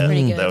 Oh, and that yeah. was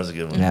pretty good. That was a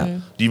good one. Yeah.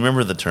 Do you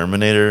remember the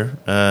Terminator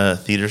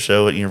theater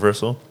show at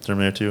Universal?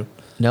 Terminator 2?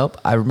 nope.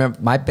 I remember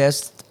my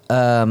best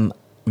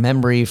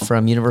memory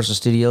from Universal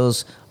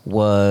Studios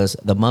was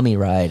the Mummy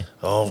ride.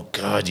 Oh,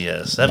 God,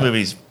 yes. That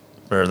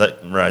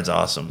ride's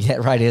awesome. Yeah,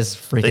 that ride is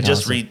freaking. They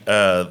just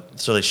awesome.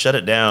 so they shut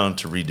it down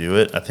to redo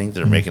it. I think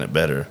they're making it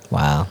better.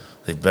 Wow.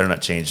 They better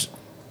not change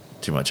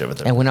too much of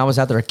it. And when I was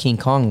out there, King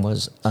Kong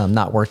was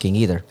not working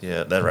either.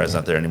 Yeah, that ride's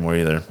not there anymore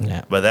either.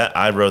 Yeah. But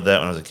I rode that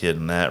when I was a kid,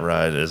 and that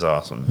ride is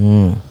awesome.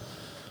 Mm.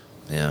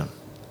 Yeah.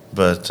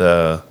 But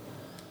what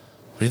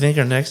do you think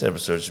our next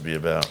episode should be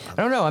about?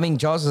 I don't know. I mean,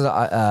 Jaws is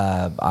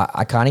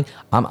iconic.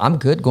 I'm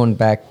good going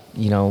back.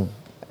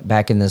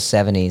 Back in the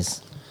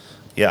 70s.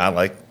 Yeah, I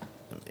like.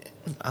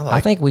 I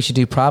think we should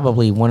do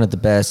probably one of the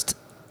best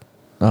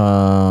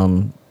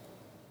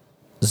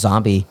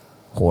zombie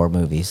horror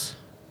movies.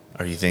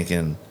 Are you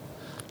thinking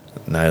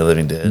Night of the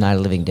Living Dead? Night of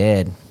the Living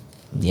Dead.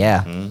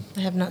 Yeah.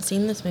 I have not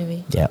seen this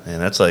movie. Yeah.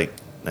 And that's like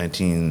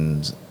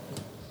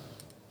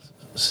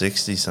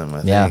 1960 something,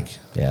 I Yeah. think.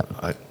 Yeah.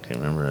 I can't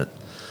remember it.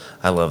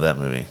 I love that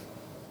movie.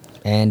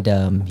 And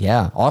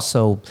yeah,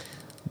 also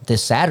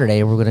this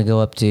Saturday we're going to go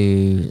up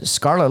to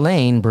Scarlet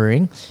Lane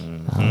Brewing.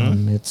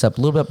 It's up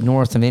a little bit up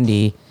north of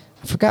Indy.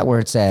 I forgot where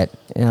it's at.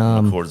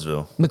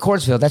 Cordsville.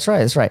 McCordsville. That's right.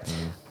 That's right.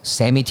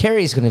 Sammy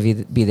Terry's going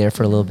to be there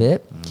for a little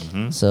bit.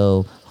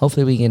 So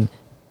hopefully we can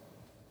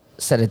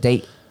set a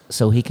date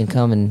so he can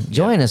come and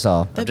join us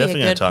all. I'm That'd be a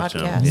definitely going to good talk to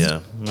him. podcast. Yeah.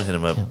 I'm going to hit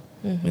him up.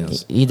 You know,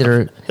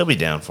 Either he'll be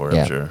down for it,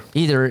 I'm sure.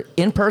 either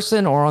in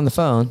person or on the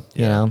phone.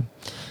 You Yeah. know.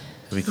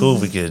 It'd be cool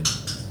if we could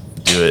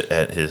do it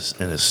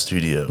in his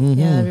studio.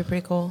 Yeah, that'd be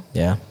pretty cool.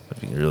 Yeah.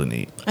 That'd be really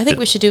neat. I think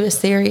we should do a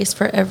series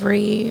for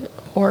every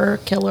horror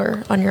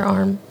killer on your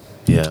arm.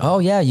 Yeah. Oh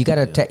yeah, you got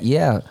to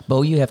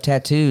Bo, you have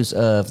tattoos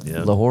of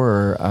Yeah. the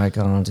horror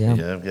icons. Yeah.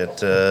 Yeah, I've got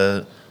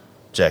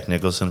Jack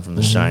Nicholson from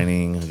The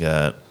Shining. I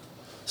got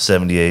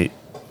 78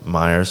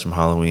 Myers from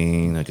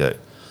Halloween. I got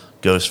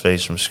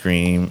Ghostface from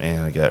Scream,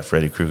 and I got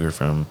Freddy Krueger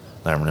from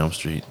Nightmare on Elm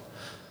Street.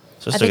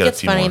 So I still think got a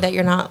it's few funny more. that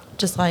you're not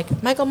just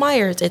like Michael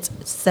Myers. It's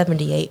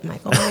 78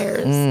 Michael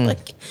Myers.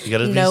 Like, You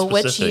gotta be know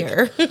which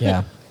specific. year.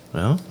 Yeah.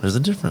 Well, there's a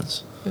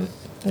difference.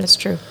 That's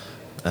true.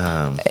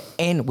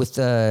 And with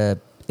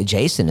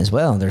Jason as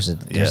well, there's a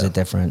Yeah.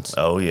 difference.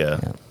 Oh yeah.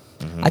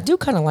 I do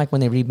kind of like when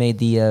they remade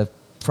the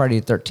Friday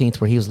the 13th,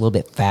 where he was a little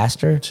bit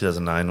faster.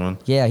 2009 one.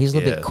 Yeah, he's a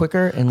little Yeah. bit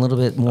quicker and a little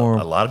bit more.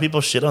 A lot of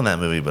people shit on that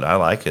movie, but I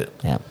like it.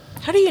 Yeah.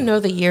 How do you know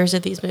the years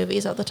of these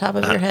movies off the top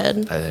of your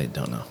head? I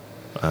don't know.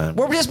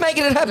 We're just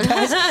making it up,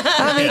 guys.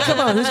 I mean, come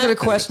on, who's going to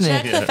question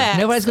Check it? the facts.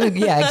 Nobody's going to.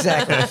 Yeah,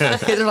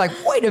 exactly. They're like,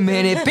 wait a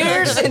minute,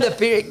 beer's in the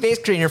base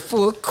screen are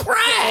full of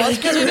crap.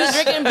 Because we've been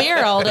drinking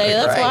beer all day.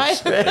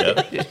 That's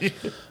why.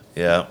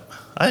 Yeah,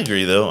 I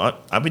agree though.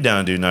 I'd be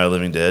down to do Night of the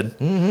Living Dead.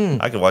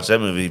 I could watch that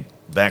movie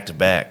back to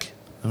back.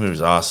 That movie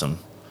was awesome.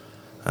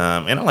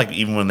 And I like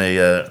even when they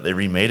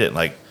remade it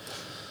like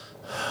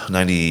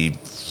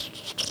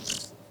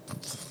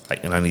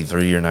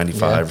 93 or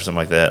 95 Yeah. or something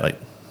like that. Like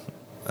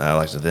I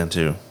liked it then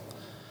too.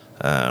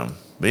 But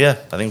yeah,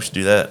 I think we should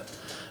do that.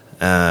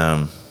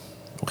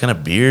 What kind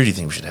of beer do you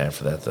think we should have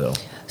for that though?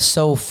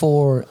 So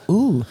for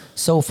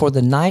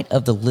the Night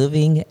of the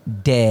Living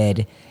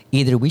Dead,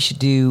 either we should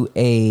do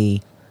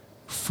a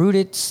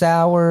fruited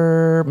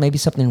sour, maybe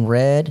something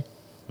red.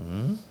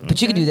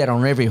 But you can do that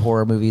on every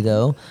horror movie,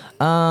 though.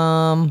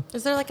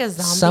 Is there like a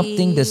zombie?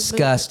 Something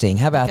disgusting.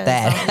 How about like a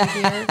that?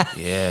 zombie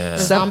beer? Yeah.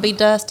 The zombie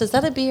dust. Is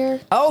that a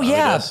beer? Oh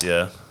yeah, Yes,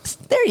 yeah.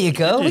 there you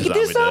go. do We could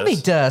do zombie zombie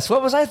dust. dust.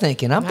 What was I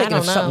thinking? I'm I thinking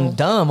of don't something know.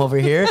 dumb over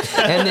here,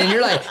 and then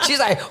you're like, she's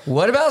like,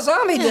 what about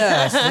zombie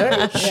dust?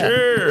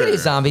 Sure. We could do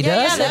zombie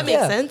Yeah, dust. that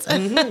makes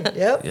sense.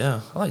 Yep. Yeah,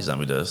 I like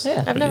zombie dust.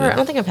 Yeah. I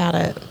don't think I've had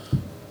it.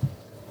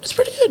 It's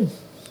pretty good.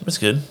 It's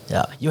good.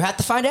 Yeah. You have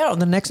to find out on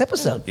the next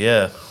episode.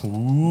 Yeah.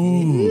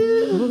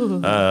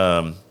 Ooh.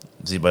 Does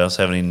anybody else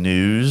have any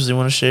news they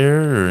want to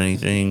share or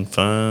anything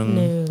fun?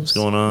 News. What's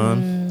going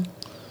on?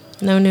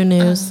 No new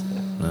news.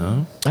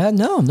 No.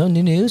 No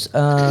new news.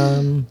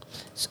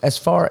 As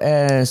far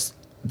as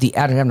the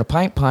Out of Having a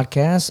Pint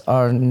podcast,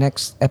 our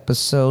next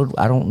episode,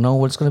 I don't know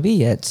what it's going to be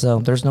yet, so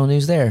there's no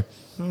news there.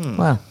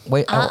 Wow.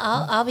 Wait.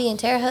 I'll be in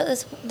Terre Haute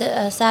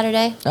this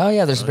Saturday. Oh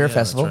yeah, there's a beer yeah,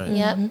 festival. that's right.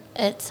 Yep.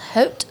 It's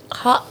Haute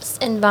Hops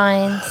and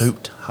Vines.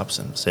 Hoot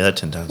Hobson. Say that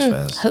 10 times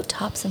fast. Haute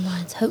Hops and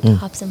Vines. Haute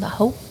Hops and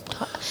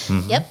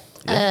Vines. Yep.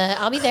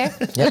 I'll be there.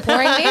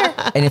 Pouring beer.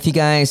 And if you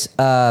guys,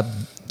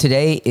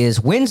 today is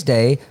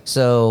Wednesday,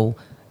 so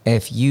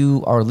if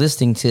you are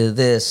listening to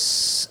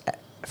this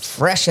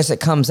fresh as it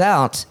comes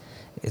out,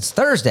 it's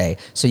Thursday.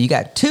 So you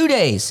got 2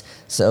 days.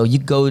 So you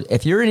go,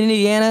 if you're in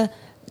Indiana,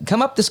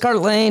 come up to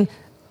Scarlet Lane.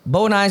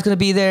 Bo and I is going to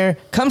be there.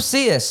 Come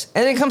see us.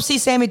 And then come see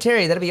Sammy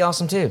Terry. That'll be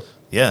awesome too.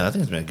 Yeah, I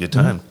think it's been a good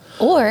time.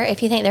 Or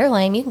if you think they're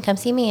lame, you can come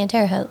see me in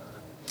Terre Haute.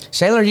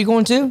 Shayla, are you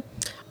going too?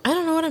 I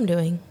don't know what I'm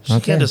doing. She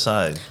Okay. can't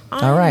decide.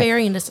 I'm All right.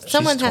 very indecisive.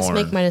 Someone has to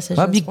torn. make my decisions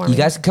Well, for you me.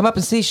 guys can come up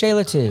and see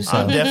Shayla too. So.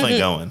 I'm definitely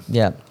going.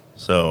 Yeah.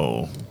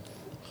 So,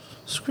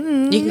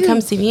 screw. You can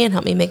come see me and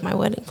help me make my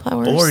wedding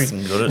flowers. Or you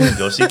can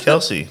go see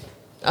Kelsey.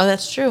 Oh,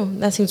 that's true.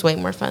 That seems way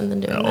more fun than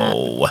doing that.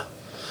 Oh,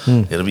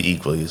 it'll be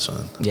equally as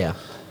fun. Yeah.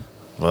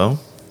 Well,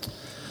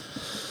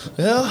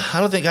 I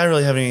don't think I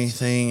really have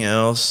anything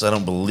else. I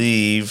don't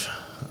believe.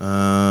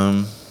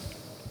 I'm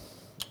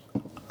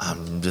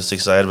just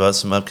excited about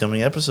some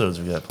upcoming episodes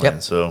we got planned.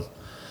 Yep. So,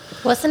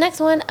 What's the next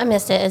one? I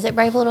missed it. Is it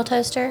Brave Little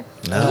Toaster?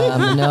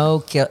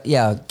 No.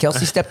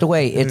 Kelsey stepped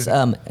away. It's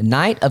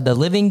Night of the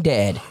Living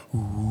Dead.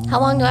 How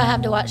long do I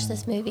have to watch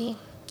this movie?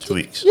 2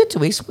 weeks. Yeah, 2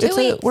 weeks.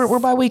 Weeks. We're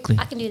bi-weekly.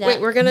 I can do that.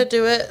 Wait, we're gonna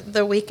do it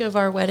the week of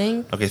our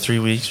wedding. Okay, 3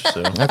 weeks or so.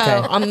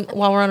 Okay.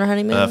 While we're on our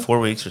honeymoon. 4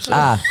 weeks or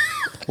so.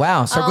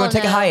 Wow. So we're going to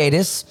take a no.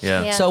 hiatus.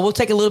 Yeah. Yeah. So we'll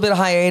take a little bit of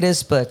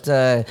hiatus,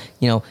 but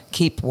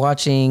keep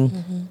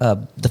watching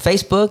the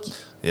Facebook.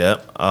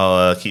 Yep.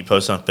 I'll keep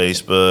posting on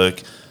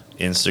Facebook,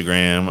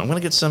 Instagram. I'm gonna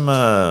get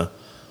some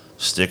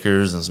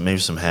stickers and maybe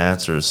some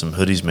hats or some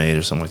hoodies made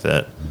or something like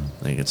that.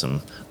 I get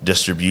some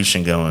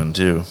distribution going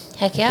too.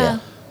 Heck yeah. Yeah.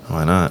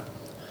 Why not?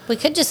 We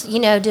could just,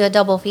 do a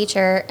double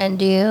feature and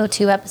do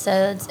 2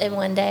 episodes in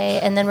one day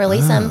and then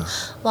release them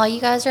while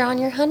you guys are on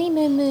your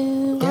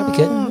honeymoon. Yeah, we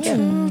could.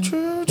 Yeah.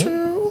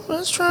 True.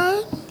 Let's try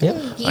it. Yep.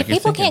 Like you're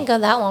People thinking. can't go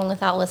that long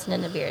without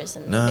listening to beers.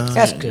 And No.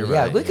 That's You're good.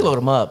 Yeah, right. we could load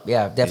them up.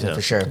 Yeah, definitely Yeah,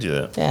 for sure. we could do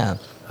that. Yeah.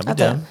 I'd be I think-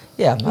 down.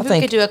 Yeah, I Maybe we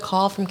think could do a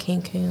call from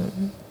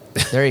Cancun.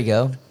 there you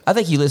go. I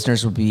think you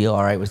listeners would be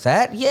all right with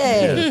that.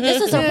 Yay.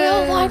 This is a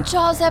real life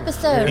Jaws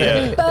episode.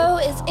 Yeah. Bo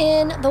is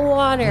in the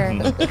water.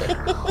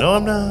 No,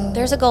 I'm not.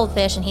 There's a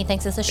goldfish and he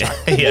thinks it's a shark.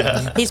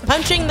 Yeah, He's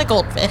punching the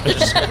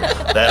goldfish.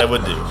 that I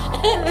would do.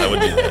 I would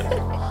do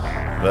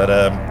that.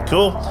 But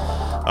cool.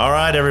 All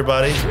right,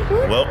 everybody.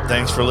 Well,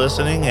 thanks for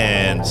listening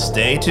and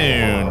stay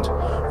tuned.